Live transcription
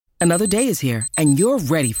Another day is here, and you're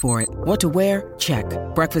ready for it. What to wear? Check.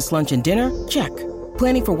 Breakfast, lunch, and dinner? Check.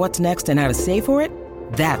 Planning for what's next and how to save for it?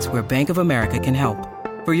 That's where Bank of America can help.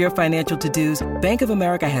 For your financial to-dos, Bank of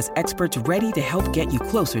America has experts ready to help get you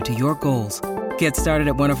closer to your goals. Get started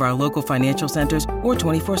at one of our local financial centers or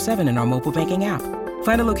 24/7 in our mobile banking app.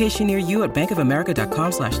 Find a location near you at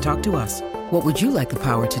bankofamerica.com/talktous. What would you like the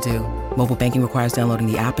power to do? Mobile banking requires downloading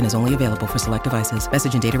the app and is only available for select devices.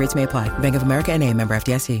 Message and data rates may apply. Bank of America N.A., member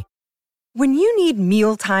FDIC. When you need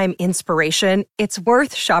mealtime inspiration, it's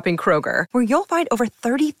worth shopping Kroger, where you'll find over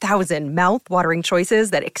 30,000 mouth-watering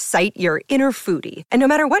choices that excite your inner foodie. And no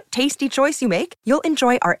matter what tasty choice you make, you'll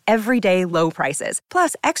enjoy our everyday low prices,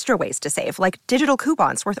 plus extra ways to save, like digital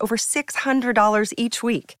coupons worth over $600 each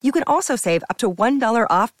week. You can also save up to $1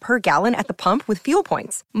 off per gallon at the pump with fuel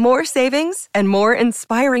points. More savings and more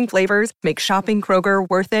inspiring flavors make shopping Kroger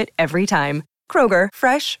worth it every time. Kroger,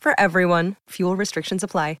 fresh for everyone. Fuel restrictions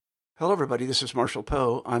apply. Hello, everybody. This is Marshall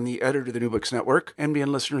Poe. I'm the editor of the New Books Network. NBN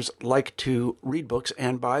listeners like to read books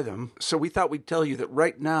and buy them. So we thought we'd tell you that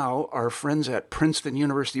right now, our friends at Princeton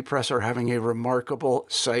University Press are having a remarkable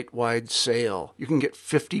site-wide sale. You can get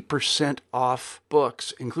 50% off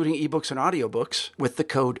books, including ebooks and audiobooks, with the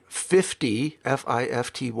code 50,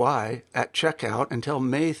 F-I-F-T-Y, at checkout until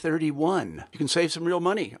May 31. You can save some real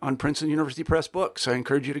money on Princeton University Press books. I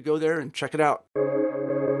encourage you to go there and check it out.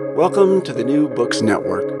 Welcome to the New Books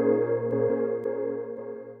Network.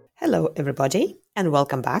 Hello, everybody, and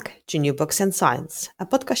welcome back to New Books and Science, a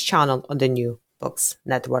podcast channel on the New Books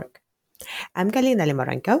Network. I'm Galina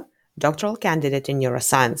Limarenko, doctoral candidate in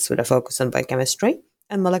neuroscience with a focus on biochemistry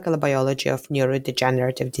and molecular biology of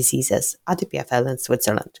neurodegenerative diseases at the EPFL in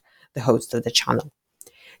Switzerland, the host of the channel.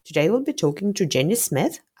 Today we'll be talking to Jenny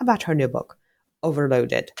Smith about her new book,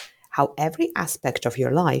 Overloaded: How Every Aspect of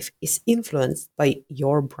Your Life is Influenced by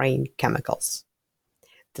Your Brain Chemicals.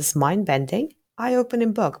 This mind-bending,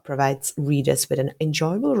 eye-opening book provides readers with an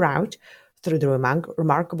enjoyable route through the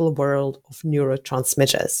remarkable world of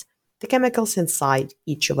neurotransmitters, the chemicals inside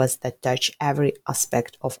each of us that touch every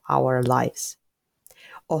aspect of our lives.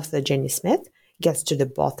 Author Jenny Smith gets to the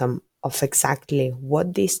bottom of exactly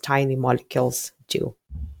what these tiny molecules do.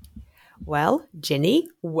 Well, Jenny,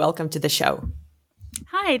 welcome to the show.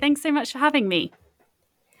 Hi, thanks so much for having me.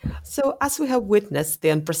 So, as we have witnessed the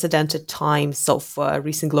unprecedented times of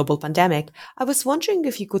recent global pandemic, I was wondering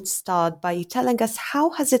if you could start by telling us how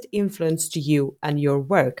has it influenced you and your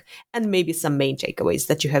work, and maybe some main takeaways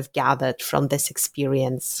that you have gathered from this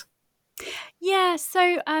experience. Yeah,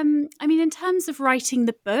 so in terms of writing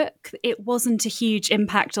the book, it wasn't a huge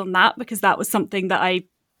impact on that because that was something that I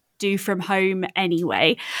do from home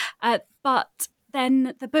anyway. But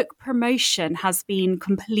then the book promotion has been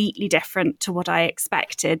completely different to what I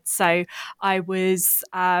expected. So I was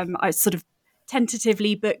sort of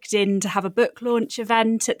tentatively booked in to have a book launch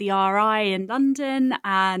event at the RI in London,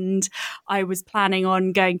 and I was planning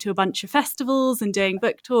on going to a bunch of festivals and doing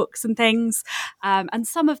book talks and things. And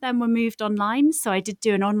some of them were moved online. So I did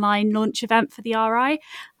do an online launch event for the RI,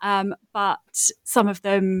 but some of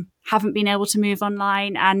them haven't been able to move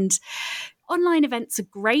online. And online events are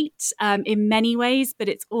great in many ways, but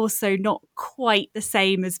it's also not quite the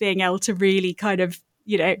same as being able to really kind of,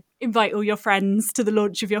 invite all your friends to the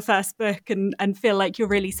launch of your first book and feel like you're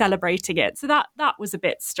really celebrating it. So that was a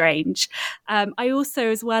bit strange. I also,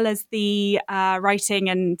 as well as the writing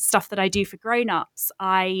and stuff that I do for grown-ups,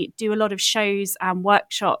 I do a lot of shows and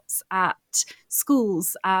workshops at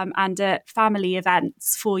schools and at family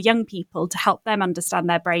events for young people to help them understand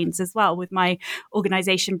their brains as well with my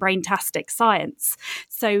organisation Braintastic Science.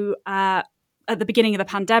 So at the beginning of the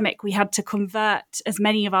pandemic, we had to convert as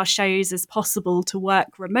many of our shows as possible to work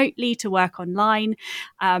remotely, to work online.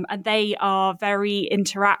 And they are very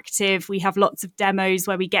interactive. We have lots of demos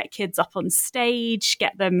where we get kids up on stage,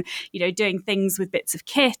 get them, doing things with bits of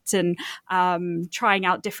kit and trying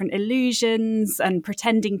out different illusions and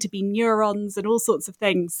pretending to be neurons and all sorts of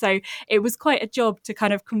things. So it was quite a job to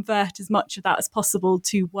kind of convert as much of that as possible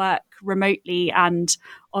to work remotely and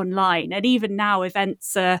online. And even now,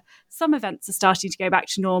 some events are starting to go back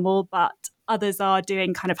to normal, but others are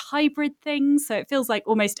doing kind of hybrid things. So it feels like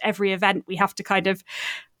almost every event we have to kind of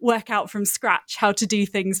work out from scratch how to do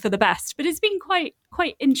things for the best. But it's been quite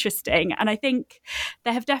interesting. And I think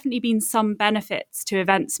there have definitely been some benefits to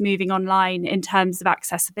events moving online in terms of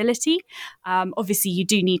accessibility. Obviously, you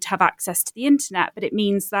do need to have access to the internet, but it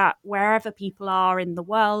means that wherever people are in the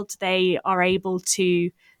world, they are able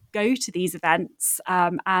to go to these events.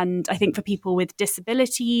 And I think for people with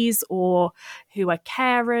disabilities or who are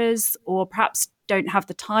carers or perhaps don't have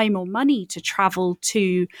the time or money to travel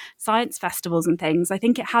to science festivals and things, I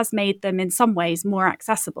think it has made them in some ways more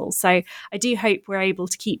accessible. So I do hope we're able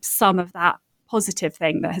to keep some of that positive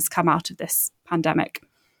thing that has come out of this pandemic.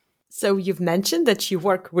 So you've mentioned that you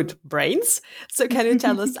work with brains. So can you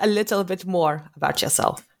tell us a little bit more about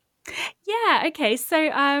yourself? Yeah, okay. So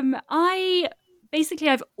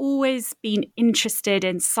I've always been interested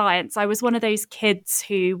in science. I was one of those kids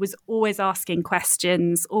who was always asking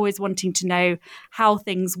questions, always wanting to know how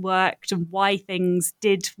things worked and why things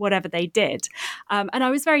did whatever they did. And I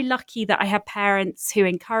was very lucky that I had parents who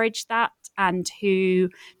encouraged that and who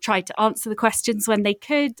tried to answer the questions when they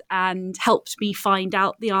could and helped me find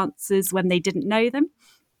out the answers when they didn't know them.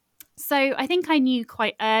 So I think I knew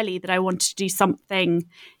quite early that I wanted to do something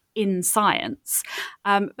in science.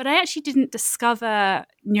 But I actually didn't discover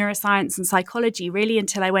neuroscience and psychology really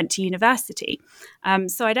until I went to university.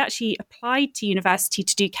 So I'd actually applied to university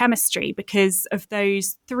to do chemistry because of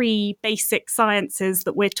those three basic sciences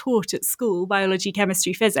that we're taught at school: biology,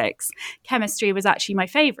 chemistry, physics. Chemistry was actually my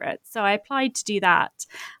favourite. So I applied to do that.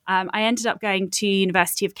 I ended up going to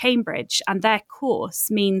University of Cambridge, and their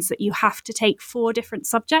course means that you have to take 4 different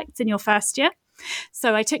subjects in your first year.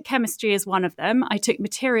 So I took chemistry as one of them. I took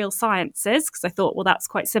material sciences because I thought, well, that's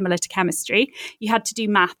quite similar to chemistry. You had to do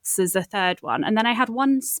maths as a third one. And then I had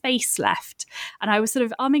one space left. And I was sort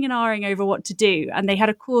of umming and ahhing over what to do. And they had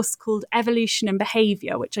a course called Evolution and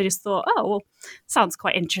Behaviour, which I just thought, oh, well, sounds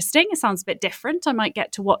quite interesting. It sounds a bit different. I might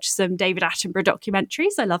get to watch some David Attenborough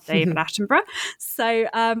documentaries. I love David Attenborough. So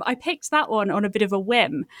I picked that one on a bit of a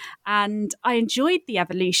whim. And I enjoyed the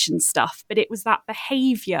evolution stuff, but it was that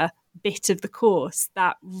behaviour bit of the course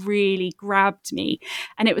that really grabbed me.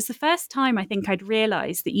 And it was the first time I think I'd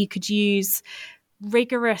realised that you could use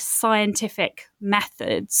rigorous scientific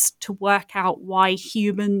methods to work out why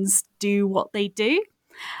humans do what they do.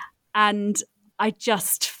 And I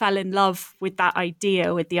just fell in love with that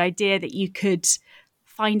idea, with the idea that you could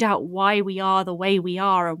find out why we are the way we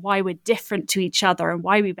are and why we're different to each other and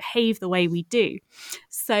why we behave the way we do.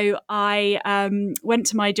 So I went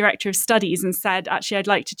to my director of studies and said, actually, I'd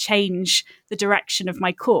like to change the direction of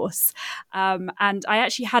my course. And I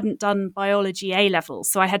actually hadn't done biology A-level,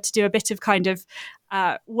 so I had to do a bit of kind of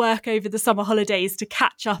work over the summer holidays to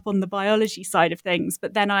catch up on the biology side of things.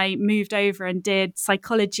 But then I moved over and did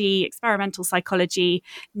psychology, experimental psychology,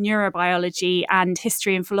 neurobiology, and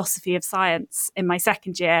history and philosophy of science in my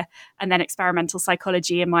second year, and then experimental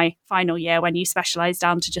psychology in my final year when you specialise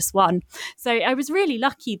down to just one. So I was really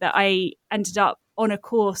lucky that I ended up on a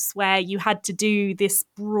course where you had to do this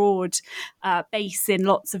broad base in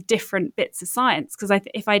lots of different bits of science. Because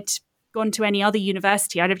if I'd gone to any other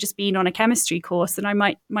university, I'd have just been on a chemistry course and I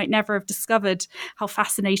might never have discovered how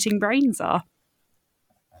fascinating brains are.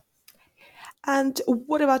 And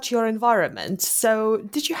what about your environment? So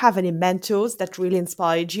did you have any mentors that really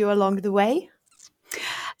inspired you along the way?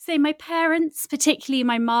 So my parents, particularly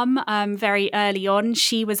my mum, very early on,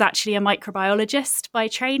 she was actually a microbiologist by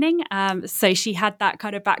training. So she had that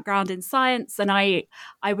kind of background in science. And I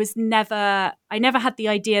never had the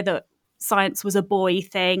idea that science was a boy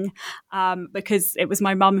thing, because it was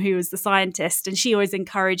my mum who was the scientist, and she always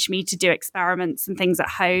encouraged me to do experiments and things at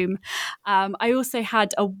home. I also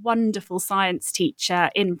had a wonderful science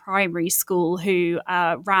teacher in primary school who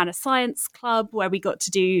ran a science club where we got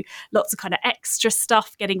to do lots of kind of extra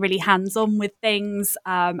stuff, getting really hands-on with things.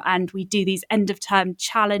 And we do these end-of-term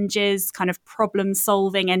challenges, kind of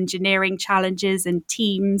problem-solving engineering challenges in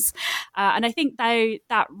teams. And I think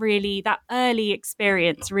that early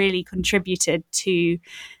experience really contributed to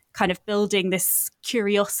kind of building this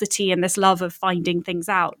curiosity and this love of finding things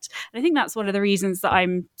out. And I think that's one of the reasons that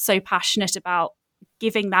I'm so passionate about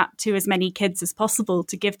giving that to as many kids as possible,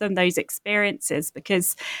 to give them those experiences,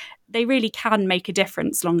 because they really can make a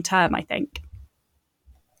difference long term, I think.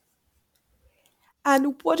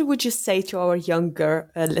 And what would you say to our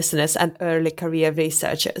younger listeners and early career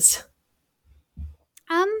researchers?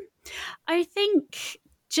 I think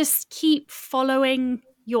just keep following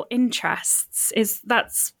your interests.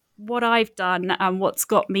 That's what I've done, and what's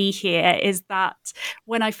got me here is that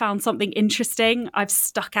when I found something interesting, I've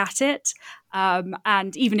stuck at it.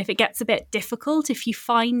 And even if it gets a bit difficult, if you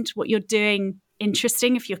find what you're doing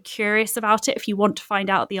interesting, if you're curious about it, if you want to find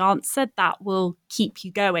out the answer, that will keep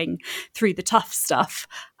you going through the tough stuff.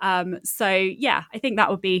 So yeah, I think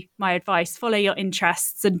that would be my advice. Follow your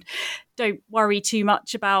interests and don't worry too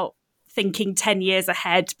much about thinking 10 years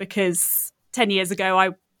ahead, because 10 years ago, I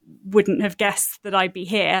wouldn't have guessed that I'd be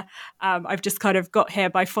here. I've just kind of got here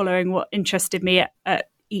by following what interested me at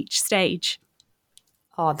each stage.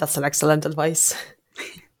 Oh, that's an excellent advice.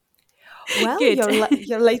 Well, Good.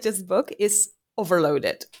 your latest book is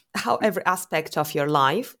overloaded, how every aspect of your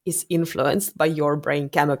life is influenced by your brain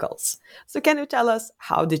chemicals. So can you tell us,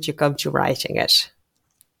 how did you come to writing it?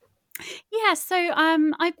 Yeah, so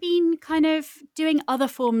I've been kind of doing other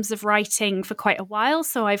forms of writing for quite a while.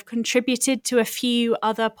 So I've contributed to a few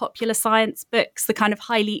other popular science books, the kind of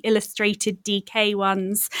highly illustrated DK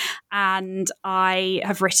ones. And I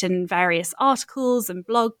have written various articles and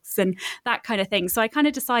blogs and that kind of thing. So I kind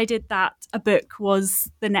of decided that a book was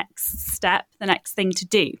the next step, the next thing to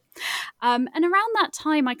do. And around that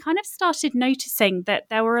time, I kind of started noticing that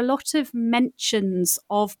there were a lot of mentions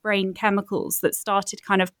of brain chemicals that started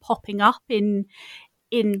kind of popping up in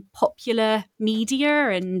popular media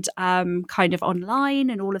and kind of online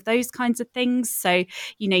and all of those kinds of things. So,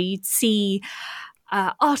 you'd see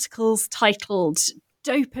articles titled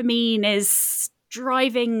 "Dopamine is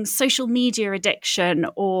driving social media addiction,"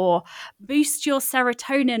 or "boost your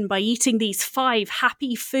serotonin by eating these 5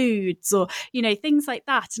 happy foods," or, things like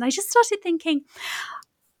that. And I just started thinking,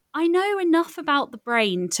 I know enough about the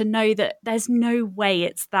brain to know that there's no way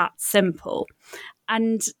it's that simple.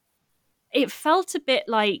 And it felt a bit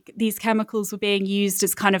like these chemicals were being used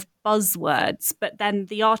as kind of buzzwords, but then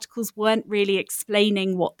the articles weren't really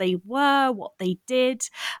explaining what they were, what they did,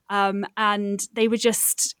 and they were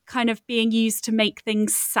just kind of being used to make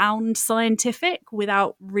things sound scientific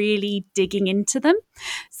without really digging into them.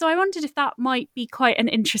 So I wondered if that might be quite an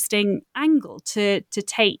interesting angle to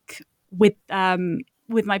take with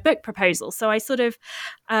my book proposal. So I sort of,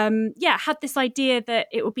 had this idea that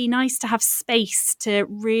it would be nice to have space to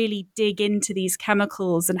really dig into these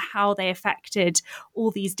chemicals and how they affected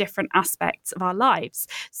all these different aspects of our lives.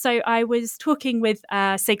 So I was talking with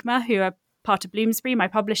Sigma, who are part of Bloomsbury, my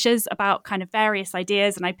publishers, about kind of various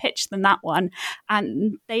ideas, and I pitched them that one,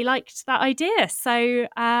 and they liked that idea. So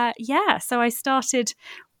so I started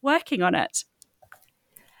working on it.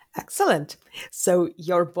 Excellent. So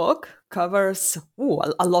your book covers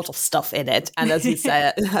a lot of stuff in it, and as you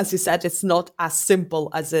said, it's not as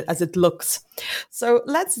simple as it looks. So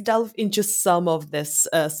let's delve into some of this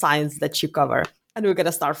science that you cover, and we're going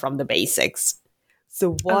to start from the basics.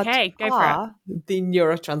 So what are the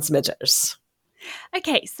neurotransmitters?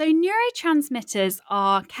 Okay, so neurotransmitters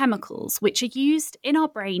are chemicals which are used in our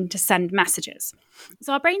brain to send messages.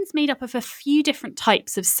 So our brain's made up of a few different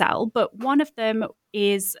types of cell, but one of them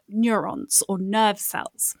is neurons or nerve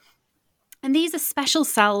cells. And these are special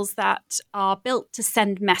cells that are built to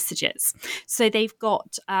send messages. So they've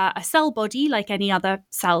got a cell body like any other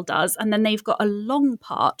cell does, and then they've got a long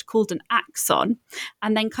part called an axon,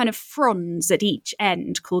 and then kind of fronds at each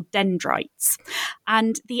end called dendrites.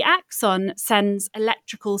 And the axon sends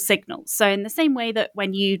electrical signals. So in the same way that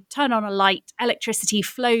when you turn on a light, electricity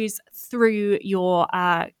flows through your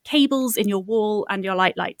cables in your wall and your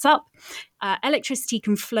light lights up, electricity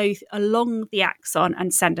can flow along the axon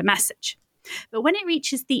and send a message. But when it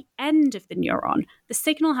reaches the end of the neuron, the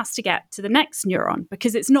signal has to get to the next neuron,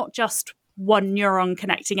 because it's not just one neuron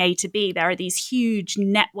connecting A to B. There are these huge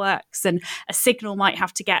networks, and a signal might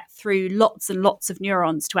have to get through lots and lots of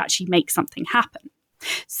neurons to actually make something happen.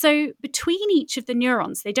 So between each of the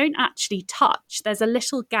neurons, they don't actually touch. There's a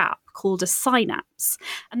little gap called a synapse,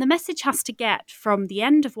 and the message has to get from the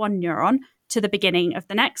end of one neuron to the beginning of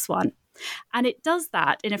the next one. And it does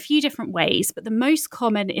that in a few different ways, but the most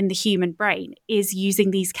common in the human brain is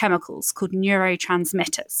using these chemicals called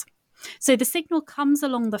neurotransmitters. So the signal comes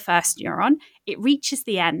along the first neuron, it reaches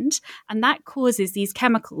the end, and that causes these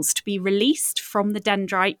chemicals to be released from the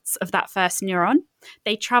dendrites of that first neuron.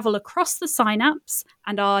 They travel across the synapse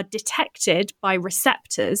and are detected by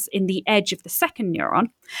receptors in the edge of the second neuron,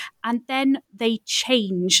 and then they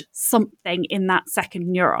change something in that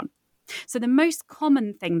second neuron. So the most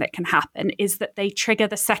common thing that can happen is that they trigger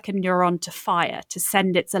the second neuron to fire, to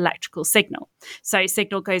send its electrical signal. So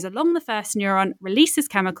signal goes along the first neuron, releases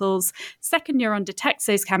chemicals, second neuron detects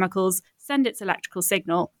those chemicals, send its electrical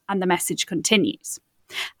signal, and the message continues.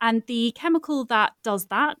 And the chemical that does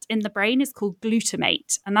that in the brain is called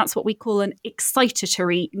glutamate, and that's what we call an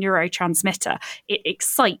excitatory neurotransmitter. It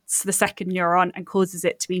excites the second neuron and causes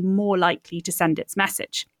it to be more likely to send its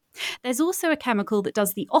message. There's also a chemical that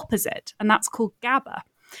does the opposite, and that's called GABA.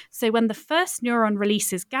 So when the first neuron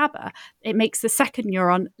releases GABA, it makes the second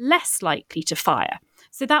neuron less likely to fire.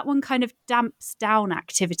 So that one kind of damps down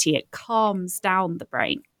activity, it calms down the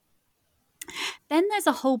brain. Then there's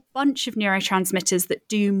a whole bunch of neurotransmitters that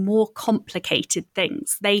do more complicated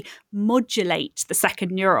things. They modulate the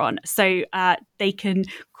second neuron, so they can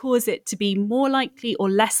cause it to be more likely or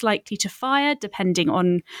less likely to fire, depending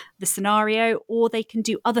on the scenario, or they can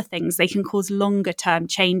do other things. They can cause longer term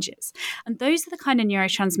changes. And those are the kind of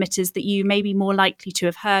neurotransmitters that you may be more likely to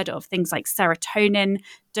have heard of, things like serotonin,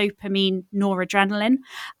 dopamine, noradrenaline.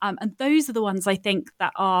 And those are the ones I think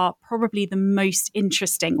that are probably the most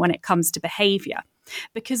interesting when it comes to behavior.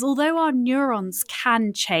 Because although our neurons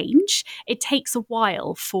can change, it takes a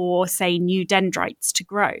while for, say, new dendrites to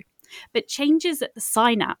grow. But changes at the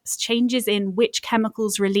synapse, changes in which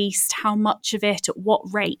chemicals released, how much of it, at what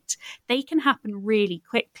rate, they can happen really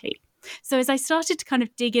quickly. So as I started to kind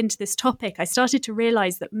of dig into this topic, I started to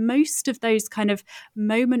realize that most of those kind of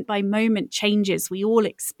moment by moment changes we all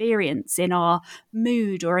experience in our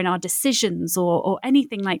mood or in our decisions or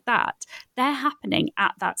anything like that, they're happening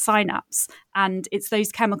at that synapse. And it's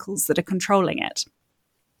those chemicals that are controlling it.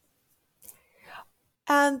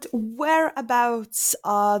 And whereabouts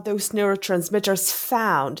are those neurotransmitters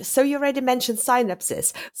found? So you already mentioned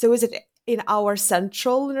synapses. So is it in our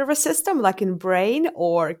central nervous system, like in brain,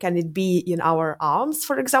 or can it be in our arms,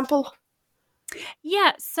 for example?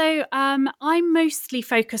 Yeah, so I mostly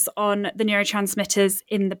focus on the neurotransmitters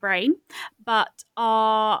in the brain, but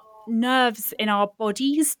our nerves in our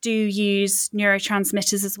bodies do use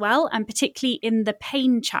neurotransmitters as well. And particularly in the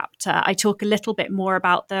pain chapter, I talk a little bit more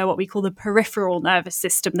about what we call the peripheral nervous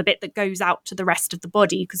system, the bit that goes out to the rest of the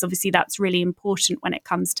body, because obviously that's really important when it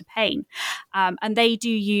comes to pain. And they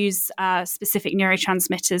do use specific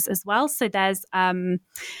neurotransmitters as well. So there's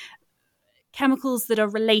chemicals that are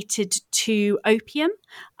related to opium,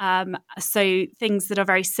 so things that are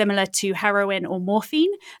very similar to heroin or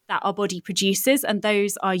morphine that our body produces, and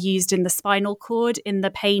those are used in the spinal cord in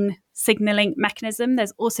the pain signaling mechanism.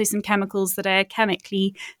 There's also some chemicals that are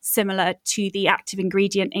chemically similar to the active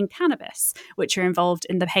ingredient in cannabis, which are involved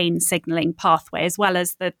in the pain signaling pathway, as well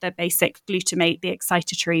as the basic glutamate, the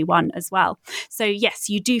excitatory one as well. So yes,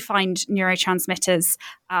 you do find neurotransmitters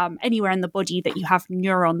anywhere in the body that you have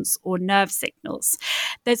neurons or nerve signals.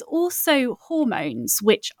 There's also hormones,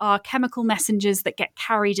 which are chemical messengers that get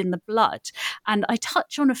carried in the blood. And I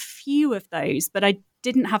touch on a few of those, but I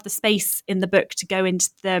didn't have the space in the book to go into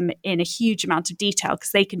them in a huge amount of detail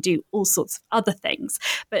because they can do all sorts of other things.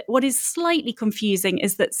 But what is slightly confusing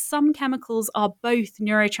is that some chemicals are both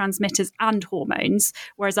neurotransmitters and hormones,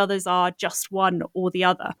 whereas others are just one or the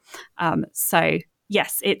other. So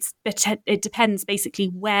yes, it depends basically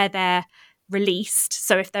where they're released.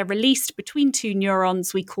 So if they're released between two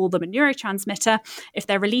neurons, we call them a neurotransmitter. If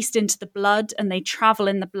they're released into the blood and they travel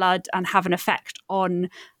in the blood and have an effect on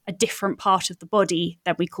a different part of the body,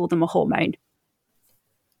 then we call them a hormone.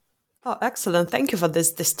 Oh, excellent. Thank you for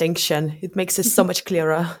this distinction. It makes it so much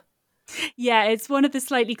clearer. Yeah, it's one of the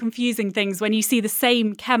slightly confusing things when you see the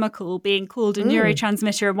same chemical being called a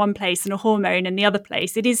neurotransmitter in one place and a hormone in the other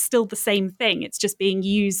place. It is still the same thing. It's just being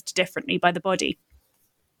used differently by the body.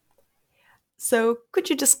 So could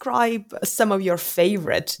you describe some of your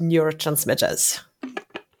favorite neurotransmitters?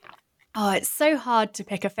 Oh, it's so hard to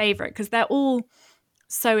pick a favorite because they're all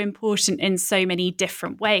so important in so many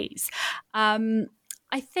different ways.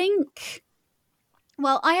 I think,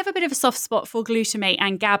 well, I have a bit of a soft spot for glutamate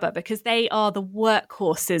and GABA because they are the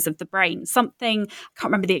workhorses of the brain. I can't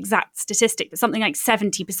remember the exact statistic, but something like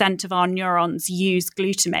 70% of our neurons use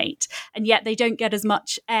glutamate, and yet they don't get as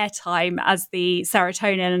much airtime as the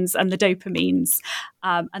serotonins and the dopamines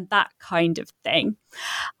and that kind of thing.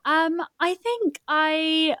 I think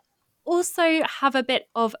I also have a bit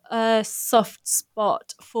of a soft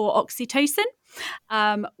spot for oxytocin,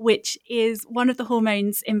 which is one of the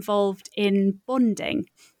hormones involved in bonding.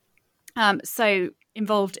 So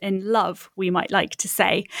involved in love, we might like to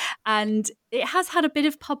say. And it has had a bit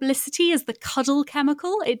of publicity as the cuddle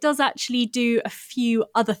chemical. It does actually do a few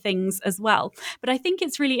other things as well. But I think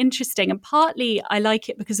it's really interesting. And partly I like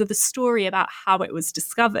it because of the story about how it was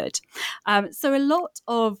discovered. So a lot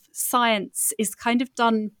of science is kind of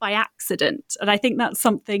done by accident. And I think that's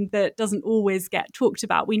something that doesn't always get talked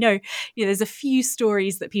about. We know, there's a few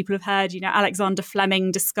stories that people have heard, Alexander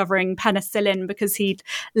Fleming discovering penicillin because he'd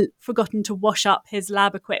forgotten to wash up his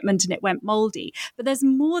lab equipment and it went moldy. But there's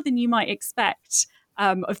more than you might expect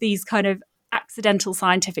of these kind of accidental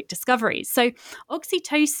scientific discoveries. So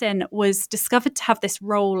oxytocin was discovered to have this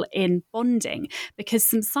role in bonding because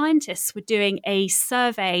some scientists were doing a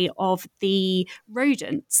survey of the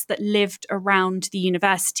rodents that lived around the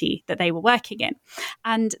university that they were working in.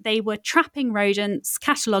 And they were trapping rodents,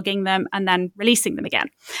 cataloguing them, and then releasing them again.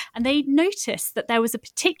 And they noticed that there was a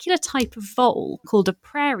particular type of vole called a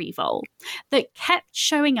prairie vole that kept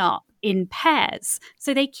showing up in pairs.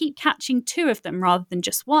 So they keep catching two of them rather than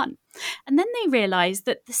just one. And then they realized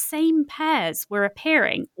that the same pairs were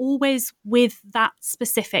appearing always with that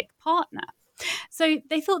specific partner. So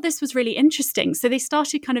they thought this was really interesting. So they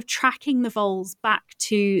started kind of tracking the voles back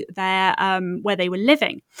to their where they were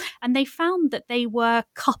living. And they found that they were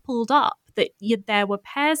coupled up, that there were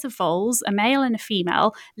pairs of voles, a male and a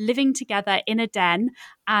female, living together in a den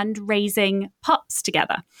and raising pups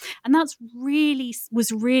together. And that's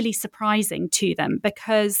was really surprising to them,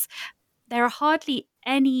 because there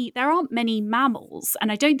aren't many mammals,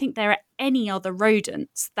 and I don't think there are any other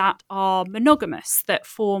rodents that are monogamous, that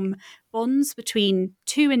form bonds between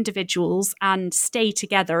two individuals and stay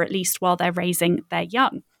together, at least while they're raising their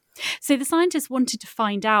young. So the scientists wanted to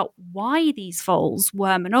find out why these voles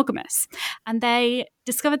were monogamous, and they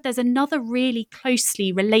discovered there's another really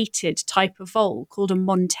closely related type of vole called a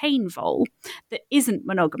montane vole that isn't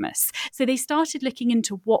monogamous. So they started looking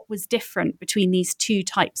into what was different between these two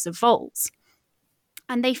types of voles.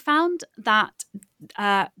 And they found that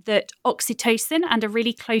that oxytocin and a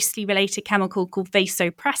really closely related chemical called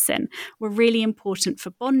vasopressin were really important for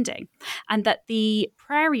bonding, and that the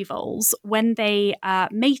prairie voles, when they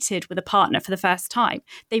mated with a partner for the first time,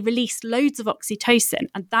 they released loads of oxytocin,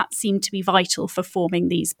 and that seemed to be vital for forming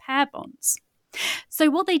these pair bonds. So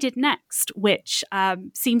what they did next, which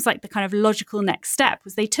seems like the kind of logical next step,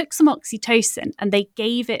 was they took some oxytocin and they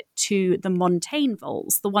gave it to the montane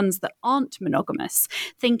voles, the ones that aren't monogamous,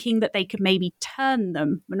 thinking that they could maybe turn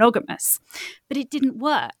them monogamous. But it didn't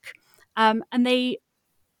work. And they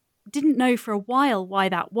didn't know for a while why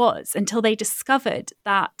that was, until they discovered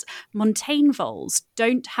that montane voles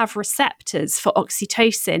don't have receptors for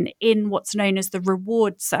oxytocin in what's known as the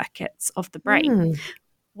reward circuits of the brain.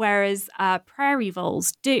 Whereas prairie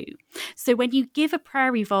voles do. So when you give a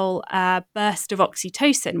prairie vole a burst of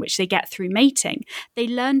oxytocin, which they get through mating, they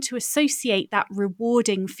learn to associate that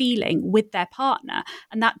rewarding feeling with their partner,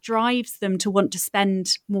 and that drives them to want to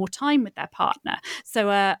spend more time with their partner. So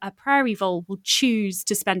a prairie vole will choose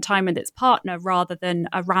to spend time with its partner rather than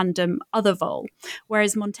a random other vole.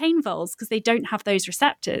 Whereas montane voles, because they don't have those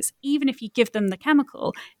receptors, even if you give them the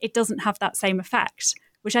chemical, it doesn't have that same effect,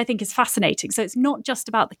 which I think is fascinating. So it's not just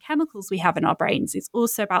about the chemicals we have in our brains, it's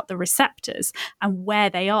also about the receptors and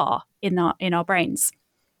where they are in our brains.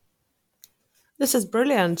 This is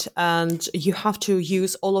brilliant. And you have to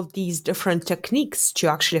use all of these different techniques to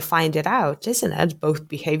actually find it out, isn't it? Both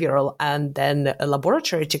behavioral and then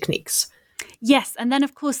laboratory techniques. Yes. And then,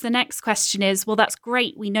 of course, the next question is, well, that's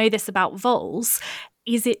great. We know this about voles.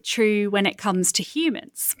 Is it true when it comes to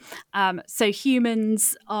humans? So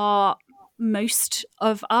humans are... Most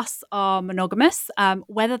of us are monogamous.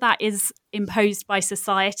 Whether that is imposed by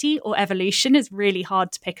society or evolution is really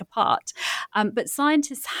hard to pick apart. But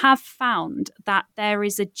scientists have found that there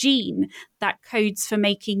is a gene that codes for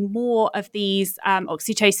making more of these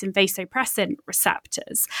oxytocin vasopressin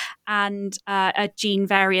receptors, and a gene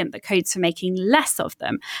variant that codes for making less of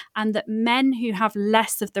them. And that men who have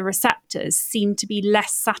less of the receptors seem to be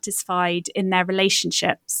less satisfied in their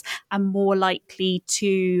relationships and more likely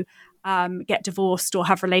to get divorced or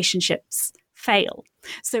have relationships fail.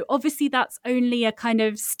 So obviously that's only a kind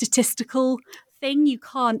of statistical thing. You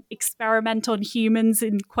can't experiment on humans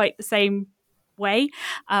in quite the same way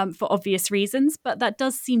for obvious reasons, but that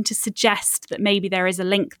does seem to suggest that maybe there is a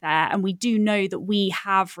link there. And we do know that we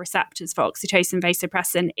have receptors for oxytocin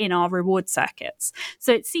vasopressin in our reward circuits.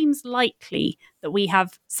 So it seems likely that we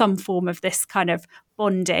have some form of this kind of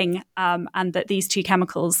bonding, and that these two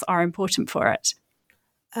chemicals are important for it.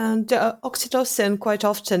 And oxytocin quite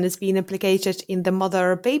often is being implicated in the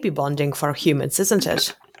mother-baby bonding for humans, isn't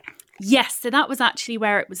it? Yes, so that was actually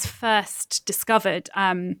where it was first discovered.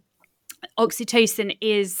 Oxytocin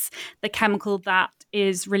is the chemical that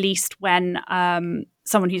is released when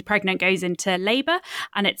someone who's pregnant goes into labour,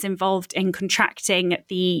 and it's involved in contracting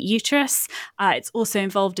the uterus. It's also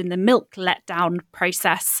involved in the milk letdown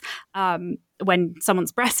process when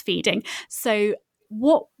someone's breastfeeding. So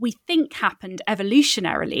what we think happened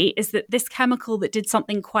evolutionarily is that this chemical that did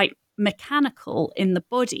something quite mechanical in the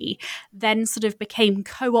body then sort of became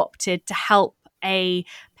co-opted to help a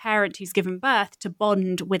parent who's given birth to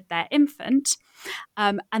bond with their infant.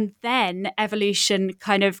 And then evolution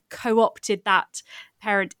kind of co-opted that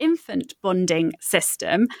parent-infant bonding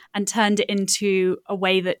system and turned it into a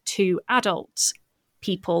way that two adult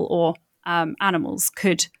people or animals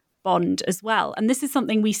could bond as well. And this is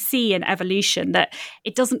something we see in evolution, that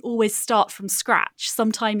it doesn't always start from scratch.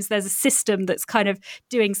 Sometimes there's a system that's kind of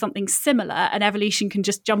doing something similar, and evolution can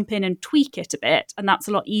just jump in and tweak it a bit, and that's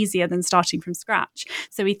a lot easier than starting from scratch.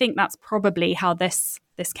 So we think that's probably how this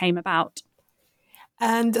came about.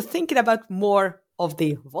 And thinking about more of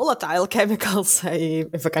the volatile chemicals,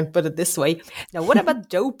 if I can put it this way. Now, what about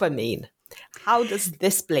dopamine? How does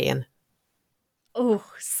this play in? Oh,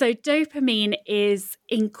 so dopamine is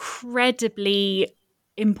incredibly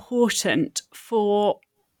important for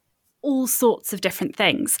all sorts of different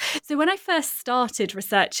things. So when I first started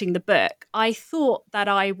researching the book, I thought that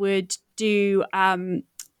I would do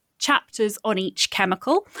chapters on each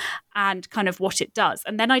chemical and kind of what it does.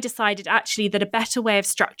 And then I decided actually that a better way of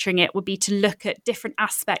structuring it would be to look at different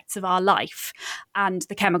aspects of our life and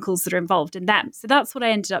the chemicals that are involved in them. So that's what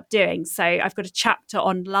I ended up doing. So I've got a chapter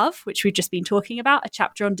on love, which we've just been talking about, a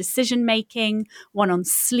chapter on decision making, one on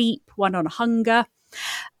sleep, one on hunger.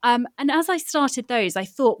 And as I started those, I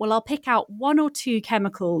thought, well, I'll pick out one or two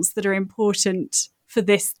chemicals that are important for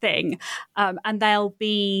this thing, and they'll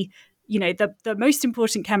be the most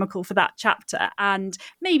important chemical for that chapter. And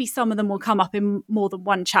maybe some of them will come up in more than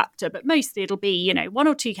one chapter, but mostly it'll be, one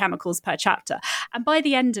or two chemicals per chapter. And by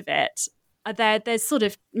the end of it, there's sort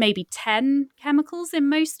of maybe 10 chemicals in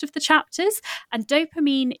most of the chapters. And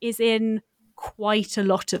dopamine is in quite a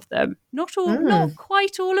lot of them. Not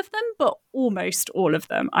quite all of them, but almost all of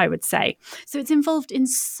them, I would say. So it's involved in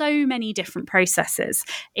so many different processes.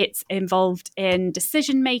 It's involved in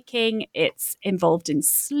decision making, it's involved in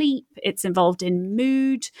sleep, it's involved in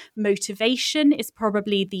mood. Motivation is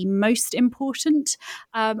probably the most important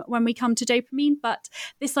when we come to dopamine. But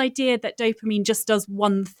this idea that dopamine just does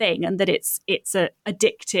one thing and that it's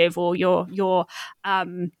addictive, or your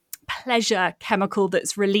pleasure chemical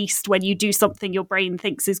that's released when you do something your brain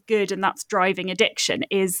thinks is good and that's driving addiction,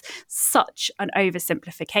 is such an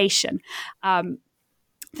oversimplification.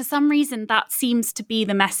 For some reason, that seems to be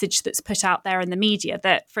the message that's put out there in the media,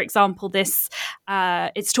 that, for example, this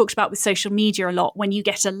it's talked about with social media a lot. When you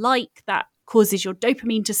get a like, that causes your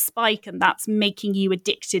dopamine to spike, and that's making you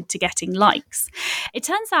addicted to getting likes. It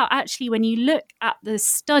turns out, actually, when you look at the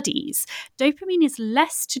studies, dopamine is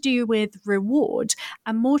less to do with reward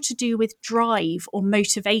and more to do with drive or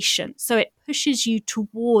motivation. So it pushes you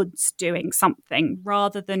towards doing something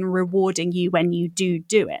rather than rewarding you when you do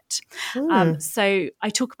it. So I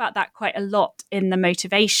talk about that quite a lot in the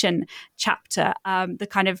motivation chapter, the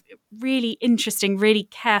kind of really interesting, really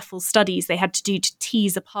careful studies they had to do to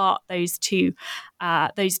tease apart those two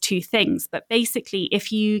things. But basically,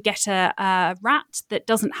 if you get a rat that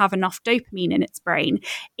doesn't have enough dopamine in its brain,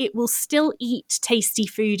 it will still eat tasty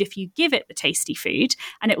food if you give it the tasty food,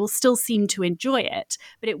 and it will still seem to enjoy it,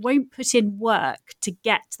 but it won't put in work to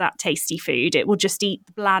get that tasty food. It will just eat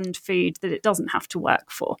the bland food that it doesn't have to work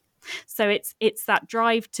for. So it's that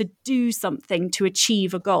drive to do something to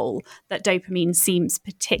achieve a goal that dopamine seems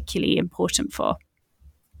particularly important for.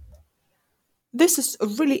 This is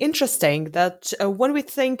really interesting that when we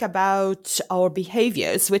think about our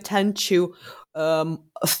behaviors, we tend to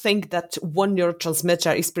think that one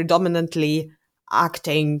neurotransmitter is predominantly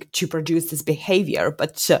acting to produce this behavior,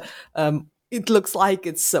 but it looks like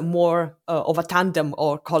it's more of a tandem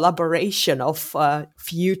or collaboration of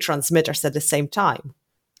few transmitters at the same time.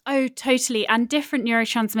 Oh, totally. And different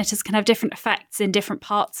neurotransmitters can have different effects in different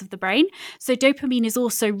parts of the brain. So dopamine is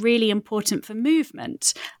also really important for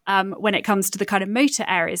movement when it comes to the kind of motor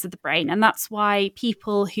areas of the brain. And that's why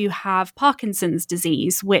people who have Parkinson's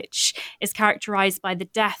disease, which is characterized by the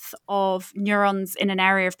death of neurons in an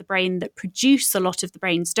area of the brain that produce a lot of the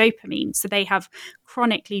brain's dopamine, so they have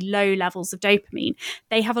chronically low levels of dopamine,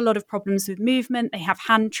 they have a lot of problems with movement. They have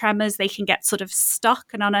hand tremors. They can get sort of stuck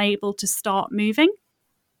and unable to start moving.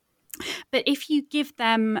 But if you give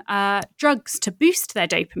them drugs to boost their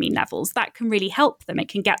dopamine levels, that can really help them. It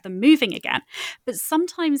can get them moving again. But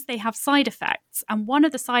sometimes they have side effects. And one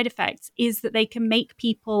of the side effects is that they can make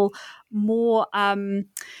people more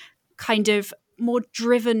more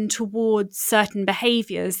driven towards certain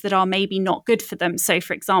behaviors that are maybe not good for them. So,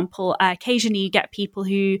 for example, occasionally you get people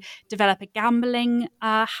who develop a gambling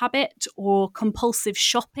habit or compulsive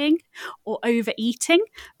shopping or overeating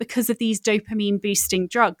because of these dopamine boosting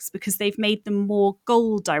drugs, because they've made them more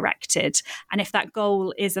goal directed. And if that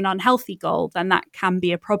goal is an unhealthy goal, then that can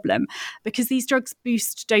be a problem, because these drugs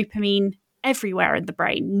boost dopamine everywhere in the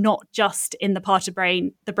brain, not just in the part of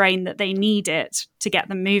the brain that they need it to get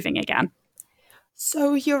them moving again.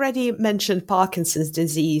 So you already mentioned Parkinson's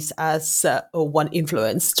disease as one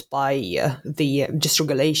influenced by the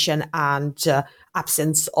dysregulation and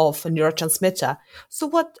absence of a neurotransmitter. So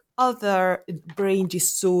what other brain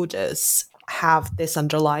disorders have this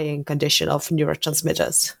underlying condition of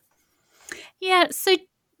neurotransmitters? Yeah, so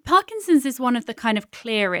Parkinson's is one of the kind of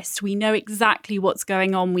clearest. We know exactly what's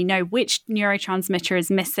going on. We know which neurotransmitter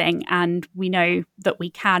is missing, and we know that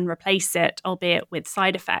we can replace it, albeit with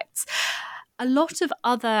side effects. a lot of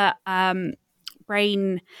other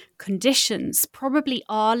brain conditions probably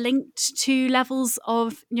are linked to levels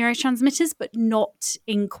of neurotransmitters, but not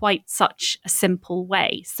in quite such a simple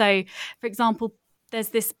way. So, for example, there's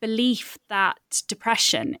this belief that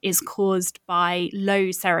depression is caused by low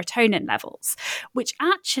serotonin levels, which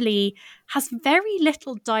actually has very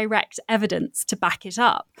little direct evidence to back it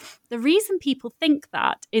up. The reason people think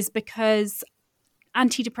that is because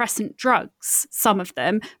antidepressant drugs, some of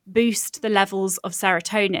them, boost the levels of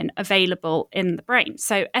serotonin available in the brain.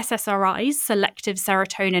 So SSRIs, selective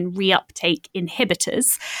serotonin reuptake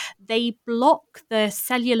inhibitors, they block the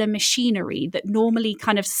cellular machinery that normally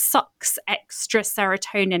kind of sucks extra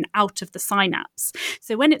serotonin out of the synapse.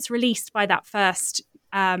 So when it's released by that first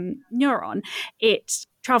neuron, it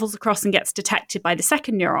travels across and gets detected by the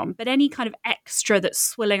second neuron, but any kind of extra that's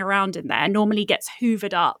swilling around in there normally gets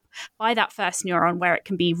hoovered up by that first neuron where it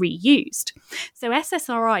can be reused. So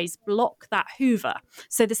SSRIs block that hoover.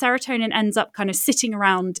 So the serotonin ends up kind of sitting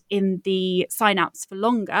around in the synapse for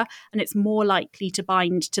longer, and it's more likely to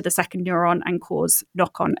bind to the second neuron and cause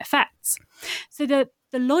knock-on effects. So the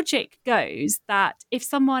logic goes that if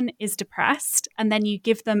someone is depressed and then you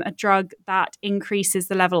give them a drug that increases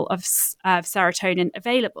the level of serotonin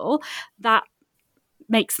available, that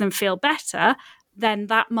makes them feel better, then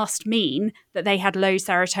that must mean that they had low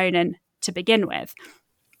serotonin to begin with.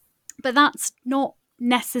 But that's not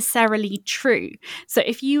necessarily true. So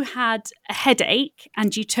if you had a headache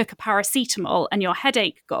and you took a paracetamol and your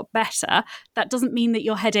headache got better, that doesn't mean that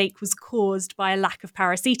your headache was caused by a lack of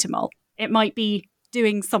paracetamol. It might be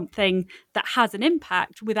doing something that has an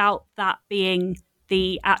impact without that being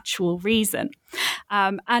the actual reason.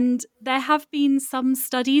 And there have been some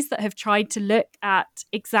studies that have tried to look at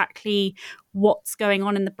exactly what's going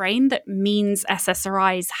on in the brain that means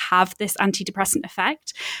SSRIs have this antidepressant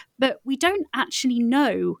effect, but we don't actually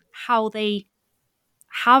know how they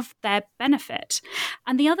have their benefit.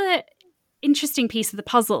 And the other interesting piece of the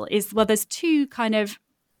puzzle is, well, there's two kind of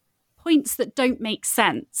points that don't make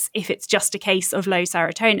sense if it's just a case of low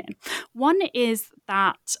serotonin. One is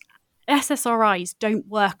that SSRIs don't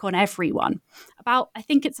work on everyone. I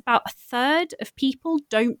think it's about a third of people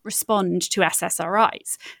don't respond to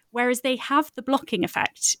SSRIs, whereas they have the blocking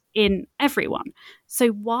effect in everyone. So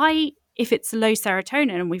why, if it's low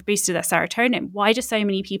serotonin and we've boosted their serotonin, why do so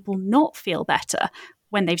many people not feel better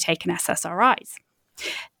when they've taken SSRIs?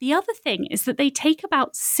 The other thing is that they take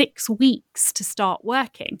about 6 weeks to start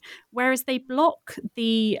working, whereas they block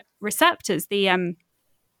the receptors, the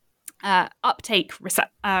reuptake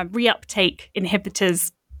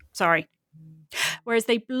inhibitors, whereas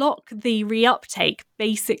they block the reuptake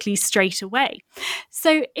basically straight away.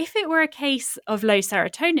 So if it were a case of low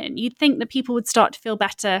serotonin, you'd think that people would start to feel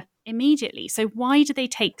better immediately. So why do they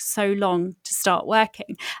take so long to start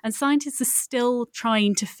working? And scientists are still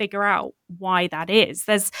trying to figure out why that is.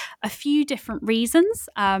 There's a few different reasons.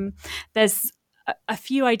 There's a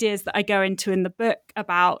few ideas that I go into in the book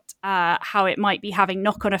about how it might be having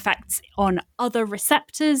knock-on effects on other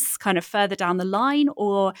receptors kind of further down the line,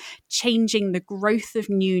 or changing the growth of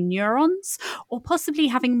new neurons, or possibly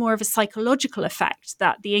having more of a psychological effect,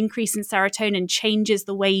 that the increase in serotonin changes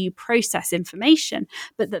the way you process information,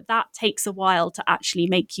 but that takes a while to actually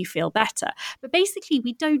make you feel better. But basically,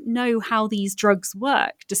 we don't know how these drugs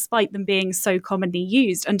work, despite them being so commonly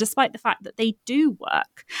used, and despite the fact that they do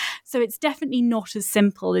work. So it's definitely not as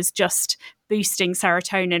simple as just boosting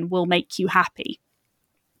serotonin will make you happy.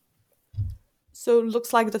 So it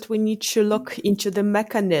looks like that we need to look into the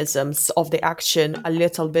mechanisms of the action a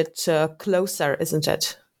little bit closer, isn't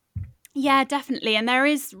it? Yeah, definitely. And there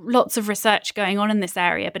is lots of research going on in this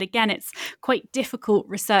area. But again, it's quite difficult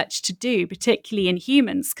research to do, particularly in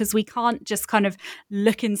humans, because we can't just kind of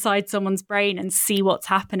look inside someone's brain and see what's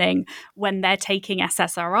happening when they're taking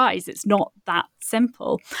SSRIs. It's not that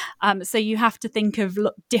simple. So you have to think of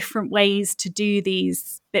different ways to do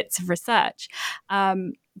these bits of research.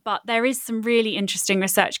 But there is some really interesting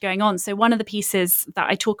research going on. So one of the pieces that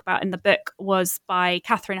I talk about in the book was by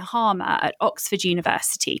Catherine Harmer at Oxford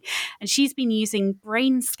University. And she's been using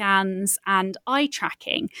brain scans and eye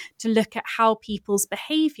tracking to look at how people's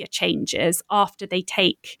behavior changes after they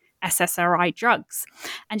take SSRI drugs.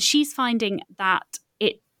 And she's finding that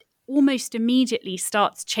it almost immediately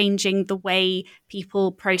starts changing the way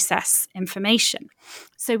people process information.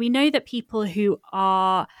 So we know that people who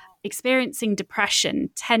are experiencing depression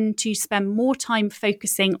tend to spend more time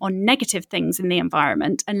focusing on negative things in the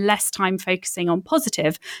environment and less time focusing on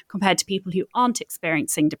positive compared to people who aren't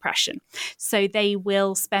experiencing depression. So they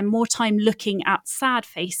will spend more time looking at sad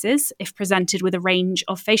faces if presented with a range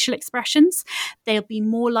of facial expressions. They'll be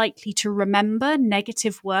more likely to remember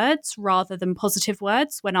negative words rather than positive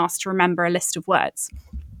words when asked to remember a list of words.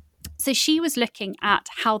 So she was looking at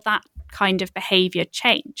how that kind of behavior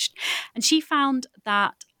changed. And she found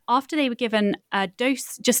that after they were given a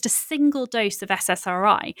dose, just a single dose of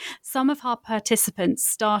SSRI, some of her participants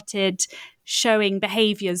started showing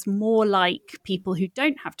behaviors more like people who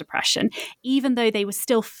don't have depression, even though they were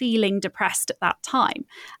still feeling depressed at that time.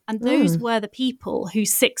 And those were the people who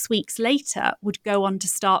 6 weeks later would go on to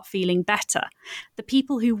start feeling better. The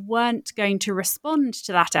people who weren't going to respond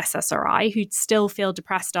to that SSRI, who'd still feel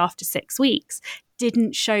depressed after 6 weeks,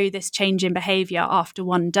 didn't show this change in behavior after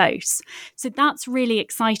one dose. So that's really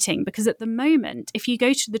exciting, because at the moment, if you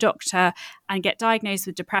go to the doctor and get diagnosed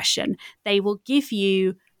with depression, they will give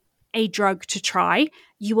you a drug to try.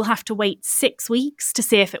 You will have to wait 6 weeks to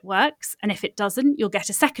see if it works. And if it doesn't, you'll get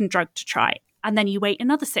a second drug to try. And then you wait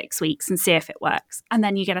another 6 weeks and see if it works. And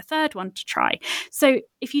then you get a third one to try. So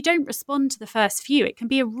if you don't respond to the first few, it can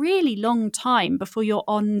be a really long time before you're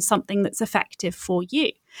on something that's effective for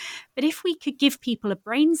you. But if we could give people a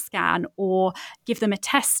brain scan or give them a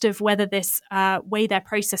test of whether this way they're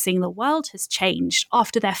processing the world has changed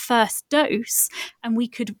after their first dose, and we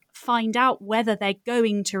could find out whether they're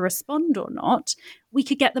going to respond or not, we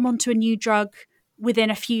could get them onto a new drug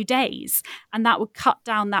within a few days. And that would cut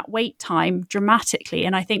down that wait time dramatically,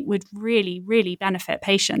 and I think would really, really benefit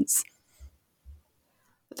patients.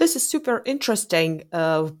 This is super interesting,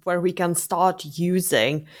 where we can start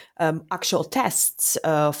using actual tests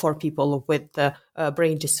for people with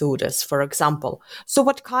brain disorders, for example. So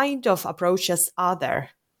what kind of approaches are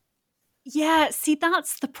there? Yeah, see,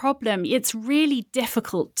 that's the problem. It's really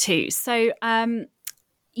difficult to. So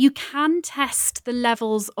you can test the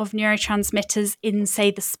levels of neurotransmitters in,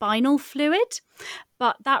 say, the spinal fluid,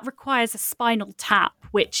 but that requires a spinal tap,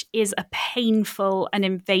 which is a painful and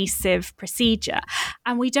invasive procedure.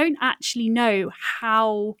 And we don't actually know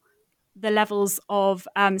how the levels of,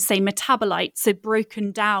 say, metabolites, so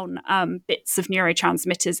broken down bits of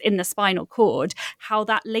neurotransmitters in the spinal cord, how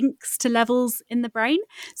that links to levels in the brain.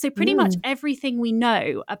 So pretty much everything we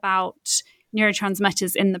know about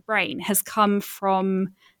neurotransmitters in the brain has come from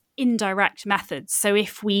indirect methods. So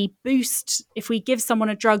if we give someone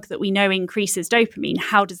a drug that we know increases dopamine,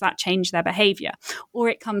 how does that change their behavior? Or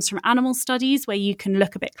it comes from animal studies where you can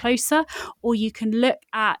look a bit closer, or you can look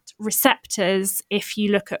at receptors if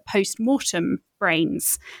you look at post-mortem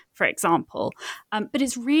brains, for example. But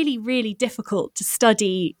it's really, really difficult to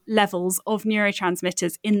study levels of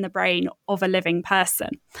neurotransmitters in the brain of a living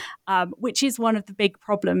person, which is one of the big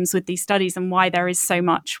problems with these studies and why there is so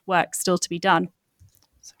much work still to be done.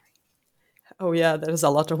 Oh yeah, there's a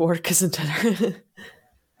lot of work, isn't it?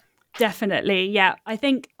 Definitely, yeah. I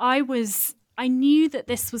think I knew that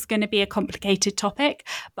this was going to be a complicated topic,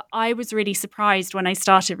 but I was really surprised when I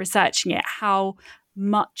started researching it how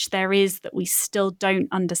much there is that we still don't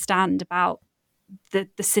understand about the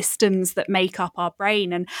systems that make up our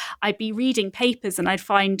brain. And I'd be reading papers and I'd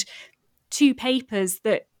find 2 papers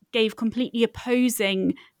that gave completely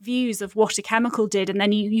opposing views of what a chemical did. And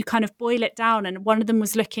then you kind of boil it down. And one of them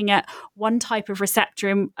was looking at one type of receptor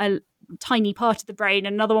in a tiny part of the brain.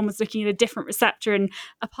 Another one was looking at a different receptor in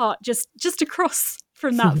a part just across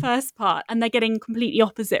from that first part. And they're getting completely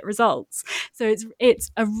opposite results. So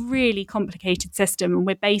it's a really complicated system. And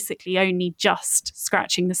we're basically only just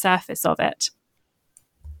scratching the surface of it.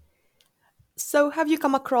 So have you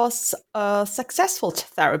come across successful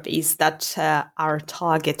therapies that are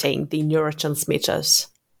targeting the neurotransmitters?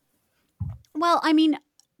 Well, I mean,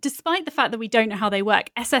 despite the fact that we don't know how they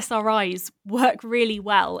work, SSRIs work really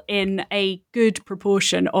well in a good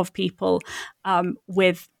proportion of people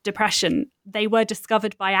with depression. They were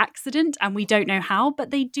discovered by accident and we don't know how,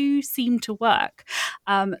 but they do seem to work.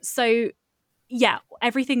 So yeah,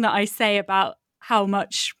 everything that I say about how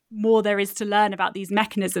much more there is to learn about these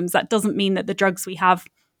mechanisms, that doesn't mean that the drugs we have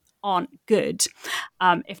aren't good,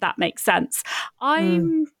 if that makes sense.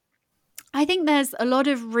 I think there's a lot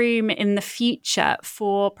of room in the future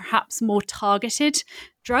for perhaps more targeted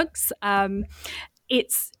drugs.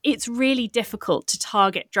 It's really difficult to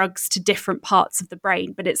target drugs to different parts of the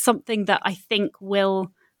brain, but it's something that I think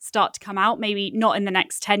will start to come out, maybe not in the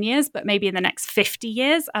next 10 years, but maybe in the next 50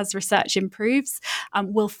 years as research improves.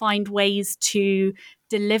 We'll find ways to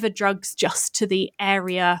deliver drugs just to the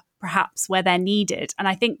area perhaps where they're needed. And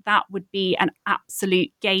I think that would be an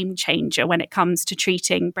absolute game changer when it comes to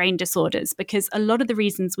treating brain disorders, because a lot of the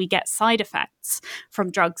reasons we get side effects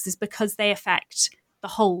from drugs is because they affect the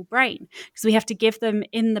whole brain, because we have to give them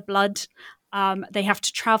in the blood. They have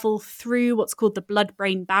to travel through what's called the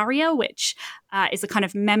blood-brain barrier, which is a kind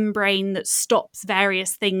of membrane that stops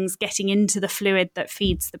various things getting into the fluid that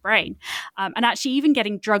feeds the brain. And actually, even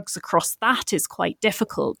getting drugs across that is quite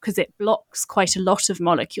difficult because it blocks quite a lot of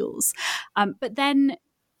molecules. But then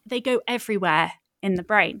they go everywhere in the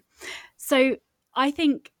brain. So I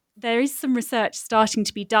think there is some research starting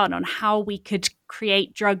to be done on how we could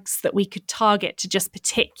create drugs that we could target to just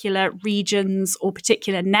particular regions or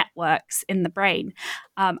particular networks in the brain.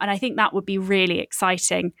 And I think that would be really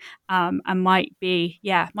exciting and might be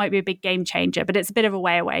a big game changer, but it's a bit of a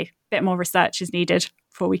way away. A bit more research is needed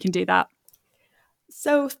before we can do that.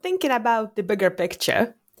 So thinking about the bigger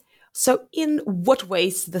picture, so in what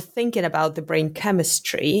ways the thinking about the brain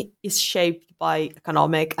chemistry is shaped by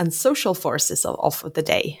economic and social forces of the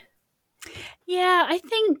day? Yeah, I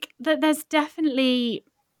think that there's definitely,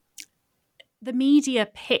 the media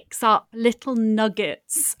picks up little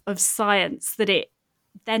nuggets of science that it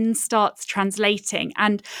then starts translating.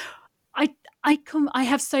 And I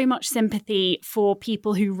have so much sympathy for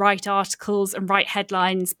people who write articles and write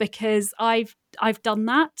headlines, because I've done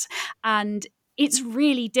that, and it's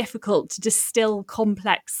really difficult to distill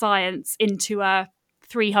complex science into a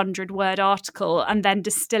 300-word article and then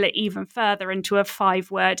distill it even further into a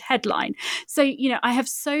 5-word headline. So, I have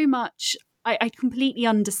so much, I completely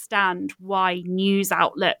understand why news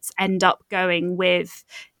outlets end up going with,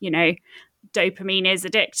 dopamine is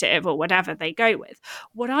addictive or whatever they go with.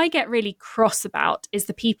 What I get really cross about is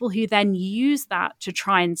the people who then use that to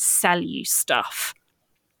try and sell you stuff.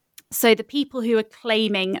 So the people who are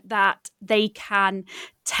claiming that they can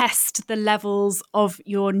test the levels of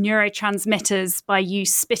your neurotransmitters by you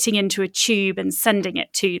spitting into a tube and sending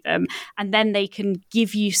it to them, and then they can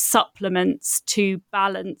give you supplements to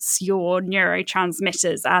balance your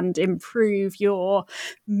neurotransmitters and improve your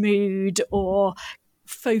mood or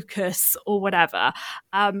focus or whatever.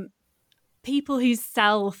 People who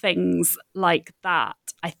sell things like that,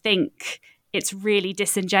 I think it's really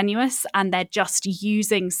disingenuous, and they're just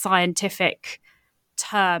using scientific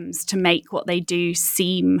terms to make what they do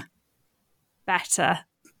seem better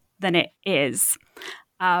than it is.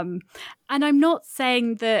 And I'm not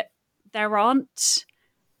saying that there aren't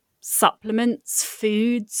supplements,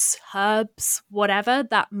 foods, herbs, whatever,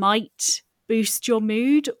 that might boost your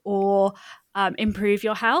mood or improve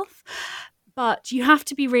your health. But you have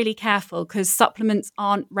to be really careful, because supplements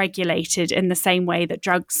aren't regulated in the same way that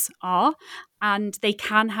drugs are, and they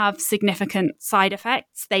can have significant side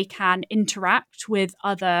effects. They can interact with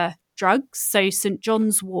other drugs. So St.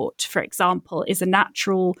 John's wort, for example, is a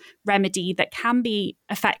natural remedy that can be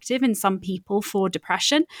effective in some people for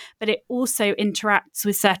depression, but it also interacts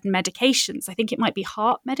with certain medications. I think it might be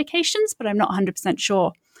heart medications, but I'm not 100%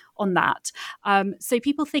 sure on that. So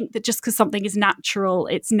people think that just because something is natural,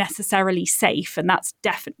 it's necessarily safe, and that's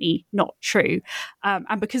definitely not true.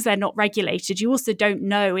 And because they're not regulated, you also don't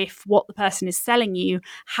know if what the person is selling you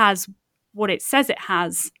has what it says it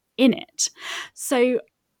has in it. So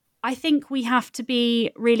I think we have to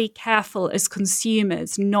be really careful as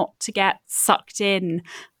consumers not to get sucked in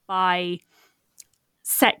by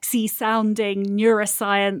sexy sounding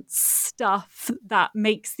neuroscience stuff that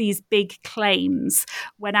makes these big claims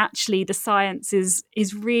when actually the science is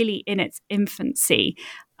really in its infancy.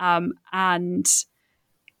 And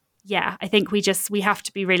yeah, I think we have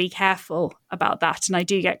to be really careful about that. And I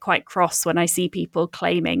do get quite cross when I see people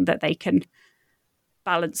claiming that they can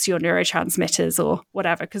balance your neurotransmitters or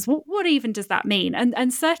whatever, because what even does that mean?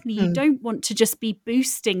 And certainly you don't want to just be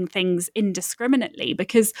boosting things indiscriminately,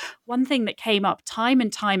 because one thing that came up time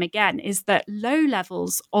and time again is that low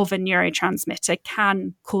levels of a neurotransmitter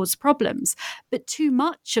can cause problems, but too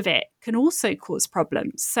much of it can also cause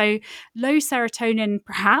problems. So low serotonin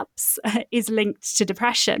perhaps is linked to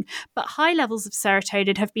depression, but high levels of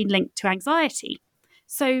serotonin have been linked to anxiety.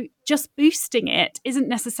 So just boosting it isn't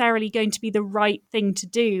necessarily going to be the right thing to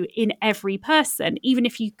do in every person, even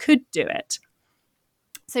if you could do it.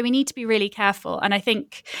 So we need to be really careful. And I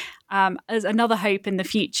think as another hope in the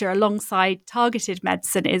future, alongside targeted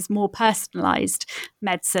medicine, is more personalized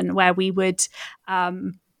medicine, where we would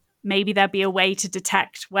maybe there'd be a way to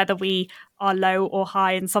detect whether we are low or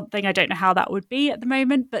high in something. I don't know how that would be at the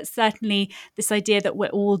moment, but certainly this idea that we're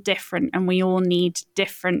all different and we all need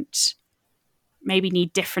different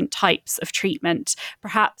types of treatment.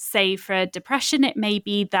 Perhaps, say, for depression, it may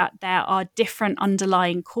be that there are different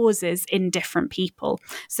underlying causes in different people.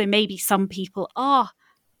 So maybe some people are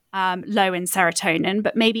low in serotonin,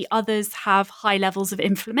 but maybe others have high levels of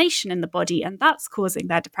inflammation in the body and that's causing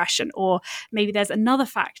their depression, or maybe there's another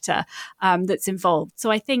factor that's involved.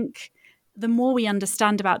 So I think the more we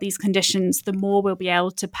understand about these conditions, the more we'll be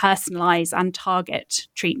able to personalize and target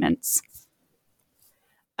treatments.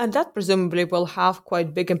 And that presumably will have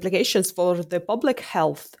quite big implications for the public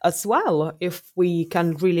health as well, if we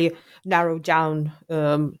can really narrow down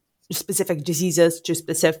specific diseases to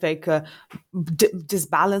specific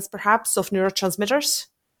disbalance, perhaps, of neurotransmitters.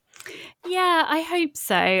 Yeah, I hope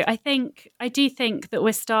so. I do think that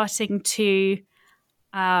we're starting to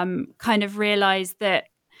kind of realize that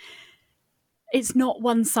it's not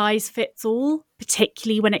one size fits all,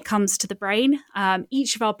 particularly when it comes to the brain.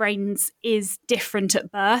 Each of our brains is different at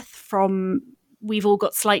birth. We've all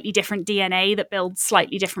got slightly different DNA that builds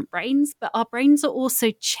slightly different brains, but our brains are also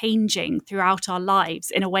changing throughout our lives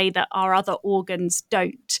in a way that our other organs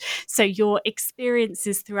don't. So your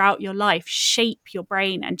experiences throughout your life shape your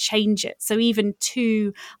brain and change it. So even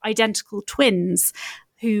two identical twins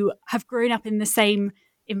who have grown up in the same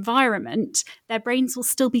environment, their brains will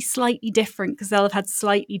still be slightly different because they'll have had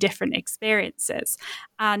slightly different experiences.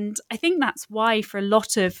 And I think that's why for a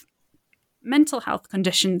lot of mental health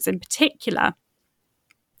conditions in particular,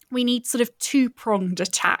 we need sort of two-pronged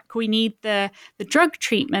attack. We need the drug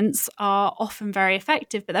treatments are often very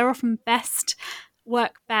effective, but they're often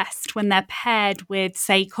work best when they're paired with,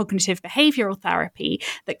 say, cognitive behavioral therapy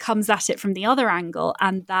that comes at it from the other angle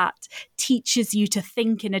and that teaches you to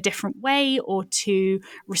think in a different way or to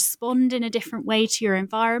respond in a different way to your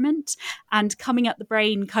environment, and coming at the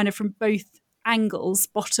brain kind of from both angles,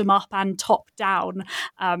 bottom up and top down,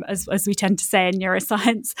 as we tend to say in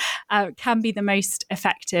neuroscience, can be the most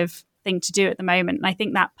effective thing to do at the moment. And I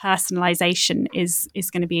think that personalization is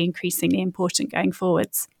going to be increasingly important going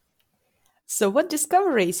forwards. So what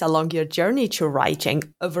discoveries along your journey to writing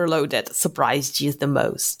Overloaded surprised you the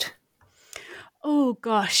most? Oh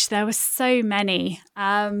gosh, there were so many.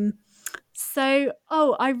 I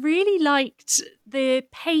really liked the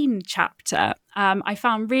pain chapter. I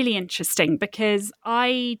found really interesting because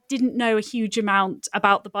I didn't know a huge amount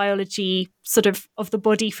about the biology sort of the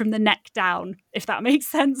body from the neck down, if that makes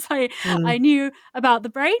sense. I knew about the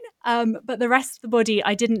brain, but the rest of the body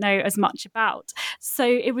I didn't know as much about. So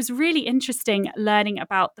it was really interesting learning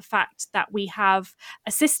about the fact that we have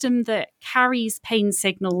a system that carries pain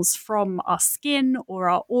signals from our skin or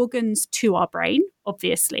our organs to our brain,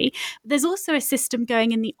 obviously. But there's also a system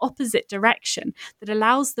going in the opposite direction that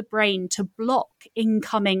allows the brain to block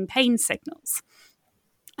incoming pain signals.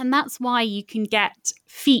 And that's why you can get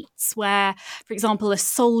feats where, for example, a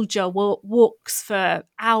soldier walks for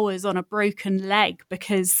hours on a broken leg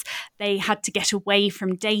because they had to get away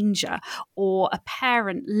from danger, or a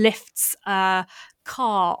parent lifts a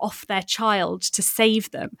car off their child to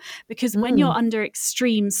save them. Because when you're under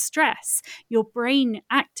extreme stress, your brain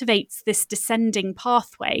activates this descending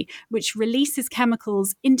pathway, which releases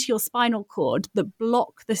chemicals into your spinal cord that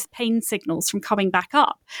block the pain signals from coming back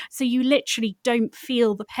up. So you literally don't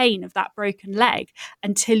feel the pain of that broken leg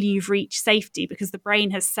until you've reached safety, because the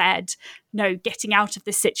brain has said, no, getting out of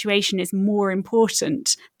this situation is more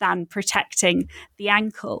important than protecting the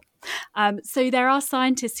ankle. So there are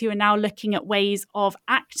scientists who are now looking at ways of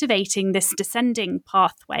activating this descending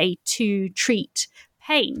pathway to treat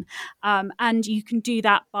pain. And you can do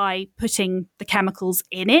that by putting the chemicals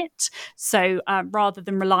in it. So rather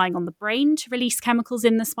than relying on the brain to release chemicals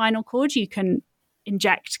in the spinal cord, you can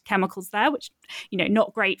inject chemicals there, which,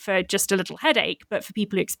 not great for just a little headache, but for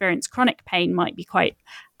people who experience chronic pain might be quite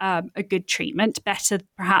a good treatment, better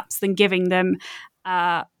perhaps than giving them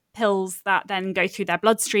pills that then go through their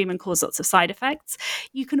bloodstream and cause lots of side effects.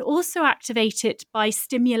 You can also activate it by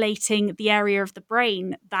stimulating the area of the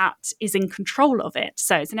brain that is in control of it.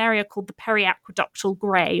 So it's an area called the periaqueductal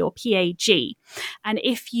gray, or PAG. And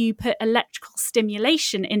if you put electrical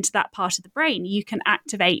stimulation into that part of the brain, you can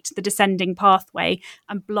activate the descending pathway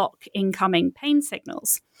and block incoming pain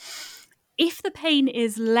signals. If the pain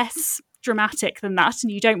is less dramatic than that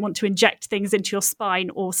and you don't want to inject things into your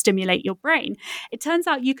spine or stimulate your brain, it turns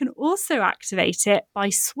out you can also activate it by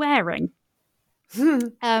swearing.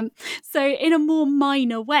 So in a more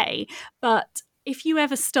minor way, but if you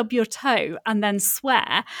ever stub your toe and then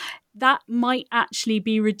swear, that might actually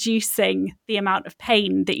be reducing the amount of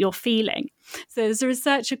pain that you're feeling. So there's a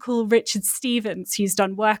researcher called Richard Stevens who's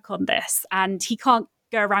done work on this, and he can't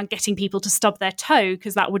go around getting people to stub their toe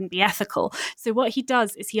because that wouldn't be ethical. So what he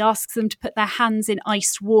does is he asks them to put their hands in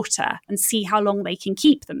iced water and see how long they can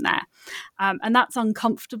keep them there. And that's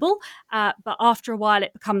uncomfortable, but after a while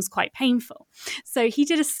it becomes quite painful. So he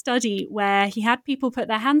did a study where he had people put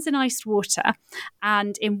their hands in iced water,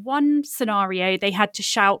 and in one scenario they had to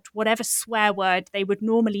shout whatever swear word they would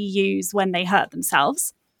normally use when they hurt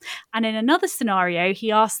themselves. And in another scenario,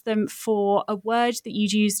 he asked them for a word that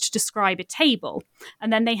you'd use to describe a table.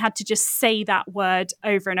 And then they had to just say that word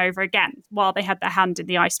over and over again while they had their hand in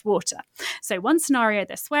the iced water. So one scenario,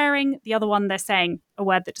 they're swearing. The other one, they're saying a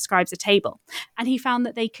word that describes a table. And he found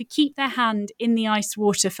that they could keep their hand in the iced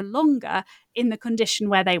water for longer in the condition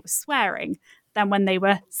where they were swearing than when they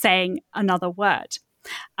were saying another word.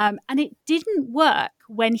 And it didn't work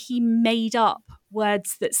when he made up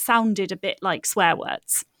words that sounded a bit like swear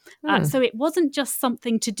words. So it wasn't just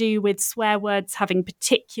something to do with swear words having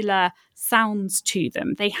particular sounds to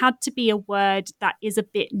them. They had to be a word that is a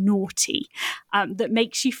bit naughty, that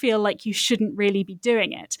makes you feel like you shouldn't really be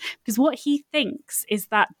doing it. Because what he thinks is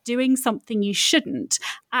that doing something you shouldn't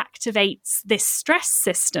activates this stress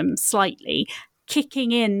system slightly,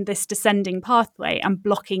 kicking in this descending pathway and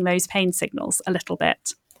blocking those pain signals a little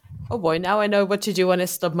bit. Oh boy, now I know what to do when I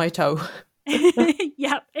stub my toe.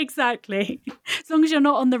 Yep, exactly. As long as you're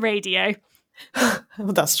not on the radio.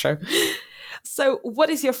 That's true. So what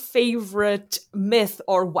is your favorite myth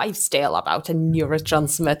or wives' tale about a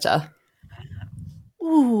neurotransmitter?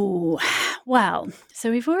 Ooh, well, so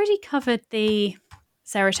we've already covered the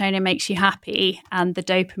serotonin makes you happy and the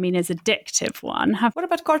dopamine is addictive one. What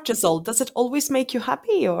about cortisol? Does it always make you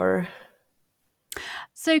happy, or?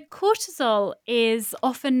 So cortisol is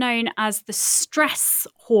often known as the stress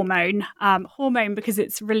hormone, because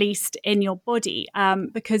it's released in your body,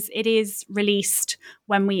 because it is released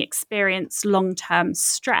when we experience long-term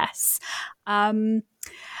stress. I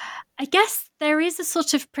guess there is a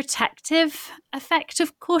sort of protective effect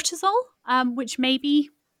of cortisol, which maybe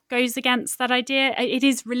goes against that idea. It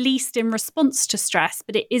is released in response to stress,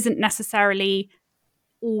 but it isn't necessarily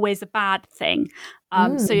always a bad thing.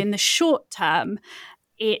 So in the short term,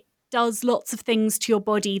 it does lots of things to your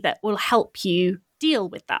body that will help you deal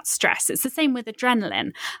with that stress. It's the same with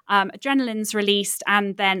adrenaline. Adrenaline's released,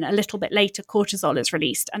 and then a little bit later, cortisol is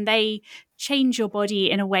released, and they change your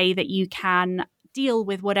body in a way that you can deal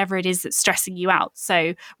with whatever it is that's stressing you out.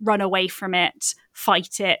 So run away from it,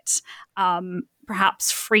 fight it,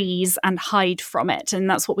 perhaps freeze and hide from it. And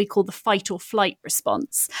that's what we call the fight or flight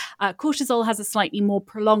response. Cortisol has a slightly more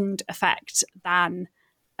prolonged effect than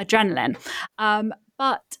adrenaline.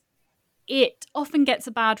 But it often gets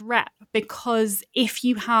a bad rep because if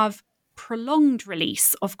you have prolonged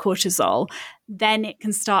release of cortisol, then it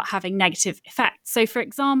can start having negative effects. So, for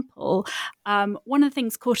example, one of the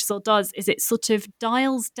things cortisol does is it sort of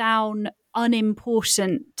dials down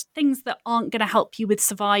unimportant things that aren't going to help you with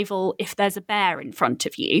survival if there's a bear in front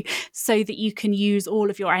of you, so that you can use all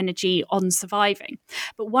of your energy on surviving.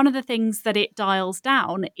 But one of the things that it dials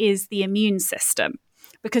down is the immune system.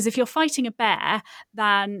 Because if you're fighting a bear,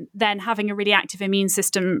 then having a really active immune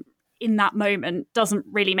system in that moment doesn't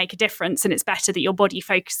really make a difference, and it's better that your body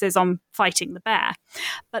focuses on fighting the bear.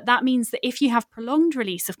 But that means that if you have prolonged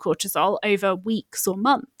release of cortisol over weeks or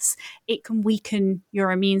months, it can weaken your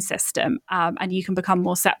immune system, and you can become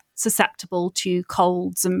more susceptible to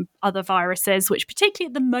colds and other viruses, which particularly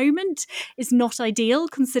at the moment is not ideal,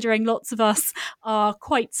 considering lots of us are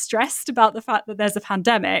quite stressed about the fact that there's a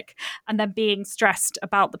pandemic, and then being stressed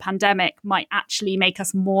about the pandemic might actually make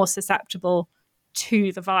us more susceptible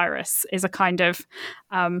to the virus, is a kind of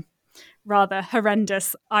rather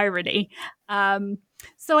horrendous irony.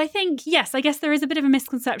 So I think, yes, I guess there is a bit of a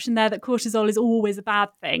misconception there that cortisol is always a bad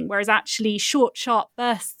thing, whereas actually short, sharp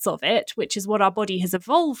bursts of it, which is what our body has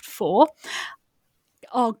evolved for,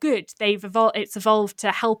 are good. It's evolved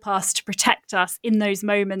to help us, to protect us in those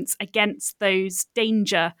moments against those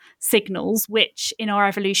danger signals, which in our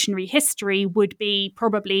evolutionary history would be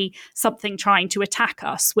probably something trying to attack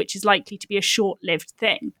us, which is likely to be a short-lived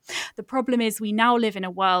thing. The problem is we now live in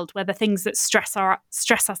a world where the things that stress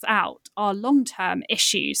us out are long-term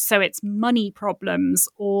issues. So it's money problems,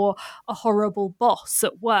 or a horrible boss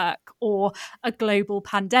at work, or a global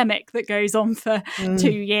pandemic that goes on for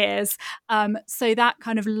 2 years. So that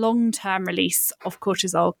kind of long-term release of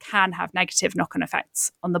cortisol can have negative knock-on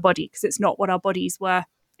effects on the body, because it's not what our bodies were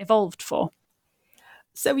evolved for.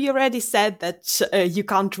 So you already said that you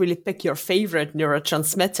can't really pick your favorite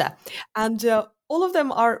neurotransmitter, and all of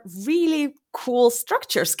them are really cool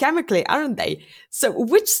structures chemically, aren't they? So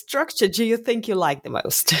which structure do you think you like the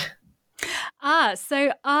most?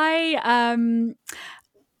 So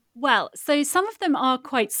Well, so some of them are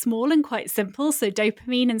quite small and quite simple. So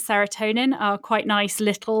dopamine and serotonin are quite nice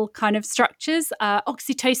little kind of structures.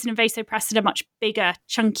 Oxytocin and vasopressin are much bigger,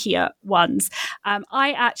 chunkier ones.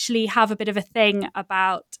 I actually have a bit of a thing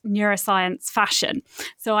about neuroscience fashion.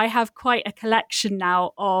 So I have quite a collection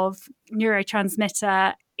now of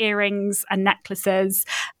neurotransmitter earrings and necklaces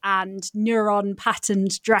and neuron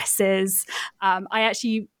patterned dresses. I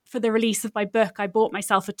actually, for the release of my book, I bought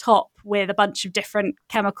myself a top with a bunch of different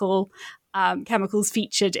chemicals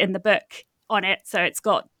featured in the book on it. So it's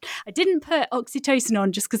got, I didn't put oxytocin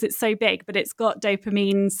on just because it's so big, but it's got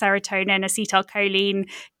dopamine, serotonin, acetylcholine,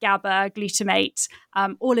 GABA, glutamate,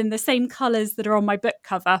 all in the same colors that are on my book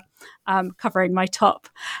cover, covering my top.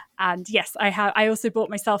 And yes, I also bought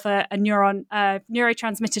myself a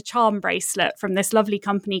neurotransmitter charm bracelet from this lovely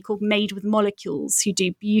company called Made with Molecules, who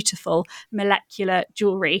do beautiful molecular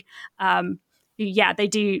jewelry. They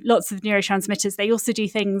do lots of neurotransmitters. They also do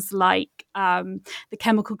things like the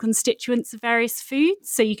chemical constituents of various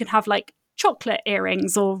foods. So you can have like chocolate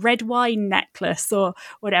earrings or red wine necklace or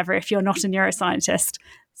whatever if you're not a neuroscientist.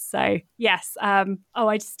 So yes.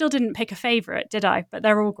 I still didn't pick a favorite, did I? But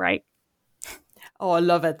they're all great. Oh, I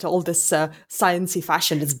love it. All this sciencey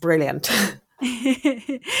fashion is brilliant.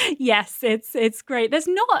 Yes, it's great.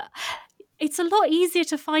 It's a lot easier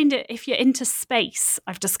to find it if you're into space,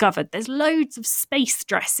 I've discovered. There's loads of space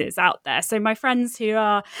dresses out there. So my friends who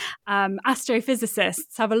are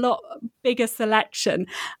astrophysicists have a lot bigger selection.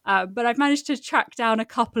 But I've managed to track down a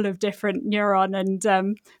couple of different neuron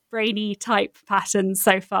and brainy type patterns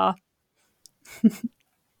so far.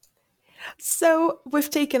 So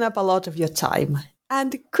we've taken up a lot of your time.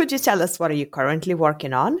 And could you tell us what are you currently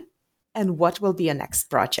working on? And what will be your next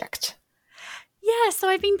project? Yeah, so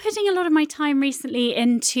I've been putting a lot of my time recently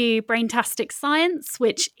into Braintastic Science,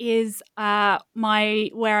 which is where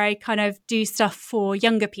I kind of do stuff for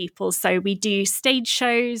younger people. So we do stage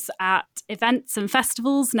shows at events and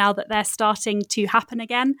festivals now that they're starting to happen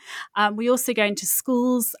again. We also go into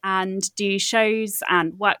schools and do shows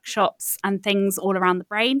and workshops and things all around the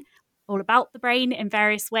brain. All about the brain in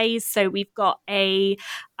various ways. So we've got a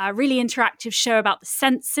really interactive show about the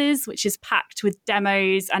senses, which is packed with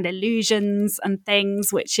demos and illusions and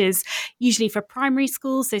things, which is usually for primary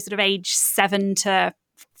school, so sort of age 7 to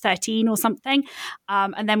 13 or something.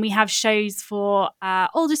 And then we have shows for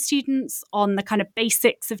older students on the kind of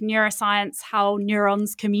basics of neuroscience, how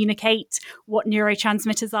neurons communicate, what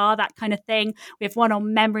neurotransmitters are, that kind of thing. We have one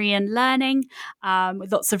on memory and learning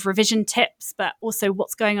with lots of revision tips, but also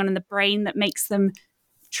what's going on in the brain that makes them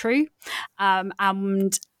true.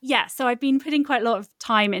 So I've been putting quite a lot of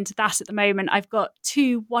time into that at the moment. I've got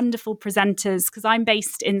two wonderful presenters because I'm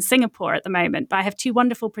based in Singapore at the moment, but I have two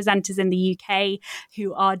wonderful presenters in the UK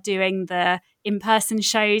who are doing the in-person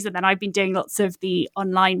shows, and then I've been doing lots of the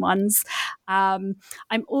online ones. I'm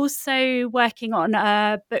also working on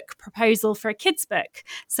a book proposal for a kids' book,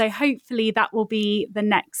 so hopefully that will be the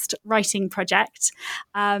next writing project.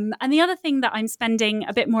 And the other thing that I'm spending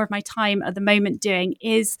a bit more of my time at the moment doing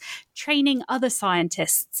is training other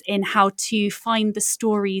scientists in how to find the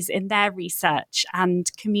stories in their research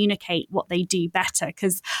and communicate what they do better,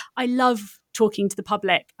 because I love talking to the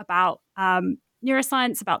public about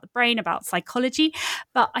neuroscience, about the brain, about psychology.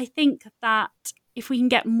 But I think that if we can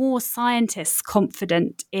get more scientists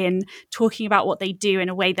confident in talking about what they do in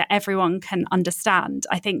a way that everyone can understand,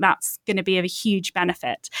 I think that's going to be of a huge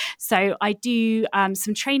benefit. So I do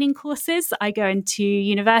some training courses. I go into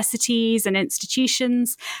universities and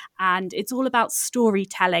institutions, and it's all about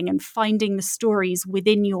storytelling and finding the stories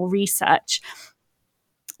within your research.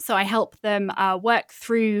 So I help them work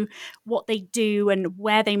through what they do and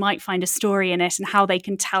where they might find a story in it and how they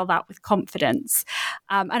can tell that with confidence.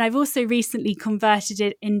 And I've also recently converted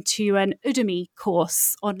it into an Udemy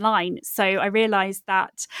course online. So I realized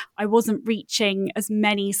that I wasn't reaching as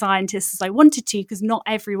many scientists as I wanted to, because not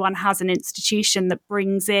everyone has an institution that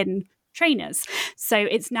brings in trainers. So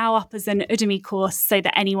it's now up as an Udemy course so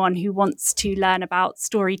that anyone who wants to learn about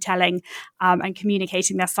storytelling and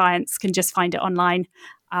communicating their science can just find it online.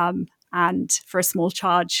 And for a small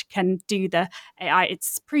charge can do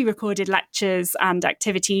it's pre-recorded lectures and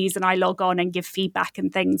activities, and I log on and give feedback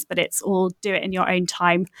and things, but it's all do it in your own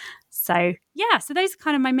time. So those are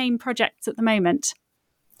kind of my main projects at the moment.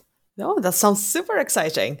 Oh, that sounds super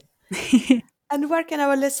exciting. And where can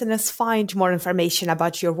our listeners find more information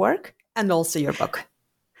about your work and also your book?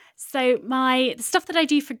 So the stuff that I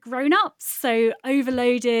do for grown-ups, so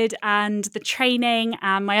Overloaded and the training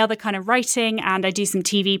and my other kind of writing, and I do some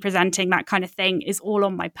TV presenting, that kind of thing, is all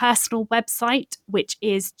on my personal website, which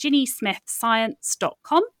is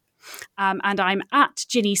ginnysmithscience.com. And I'm at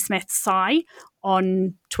Ginny Smith Sci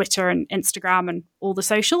on Twitter and Instagram and all the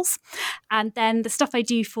socials. And then the stuff I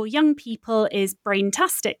do for young people is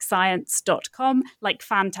braintasticscience.com, like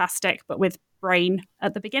fantastic, but with brain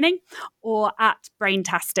at the beginning, or at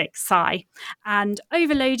Braintastic Sci. And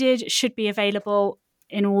Overloaded should be available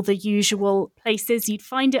in all the usual places. You'd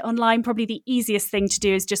find it online. Probably the easiest thing to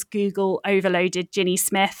do is just Google Overloaded Ginny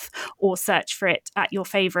Smith or search for it at your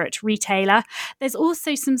favourite retailer. There's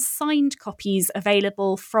also some signed copies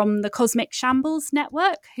available from the Cosmic Shambles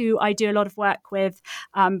Network, who I do a lot of work with,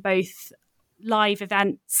 both live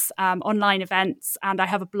events, online events, and I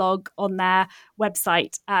have a blog on their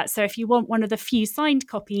website. So if you want one of the few signed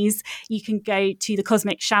copies, you can go to the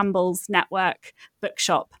Cosmic Shambles Network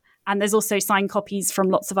bookshop. And there's also signed copies from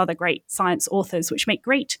lots of other great science authors, which make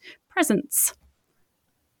great presents.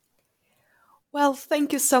 Well,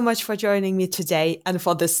 thank you so much for joining me today and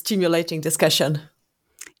for this stimulating discussion.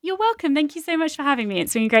 You're welcome. Thank you so much for having me.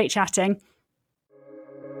 It's been great chatting.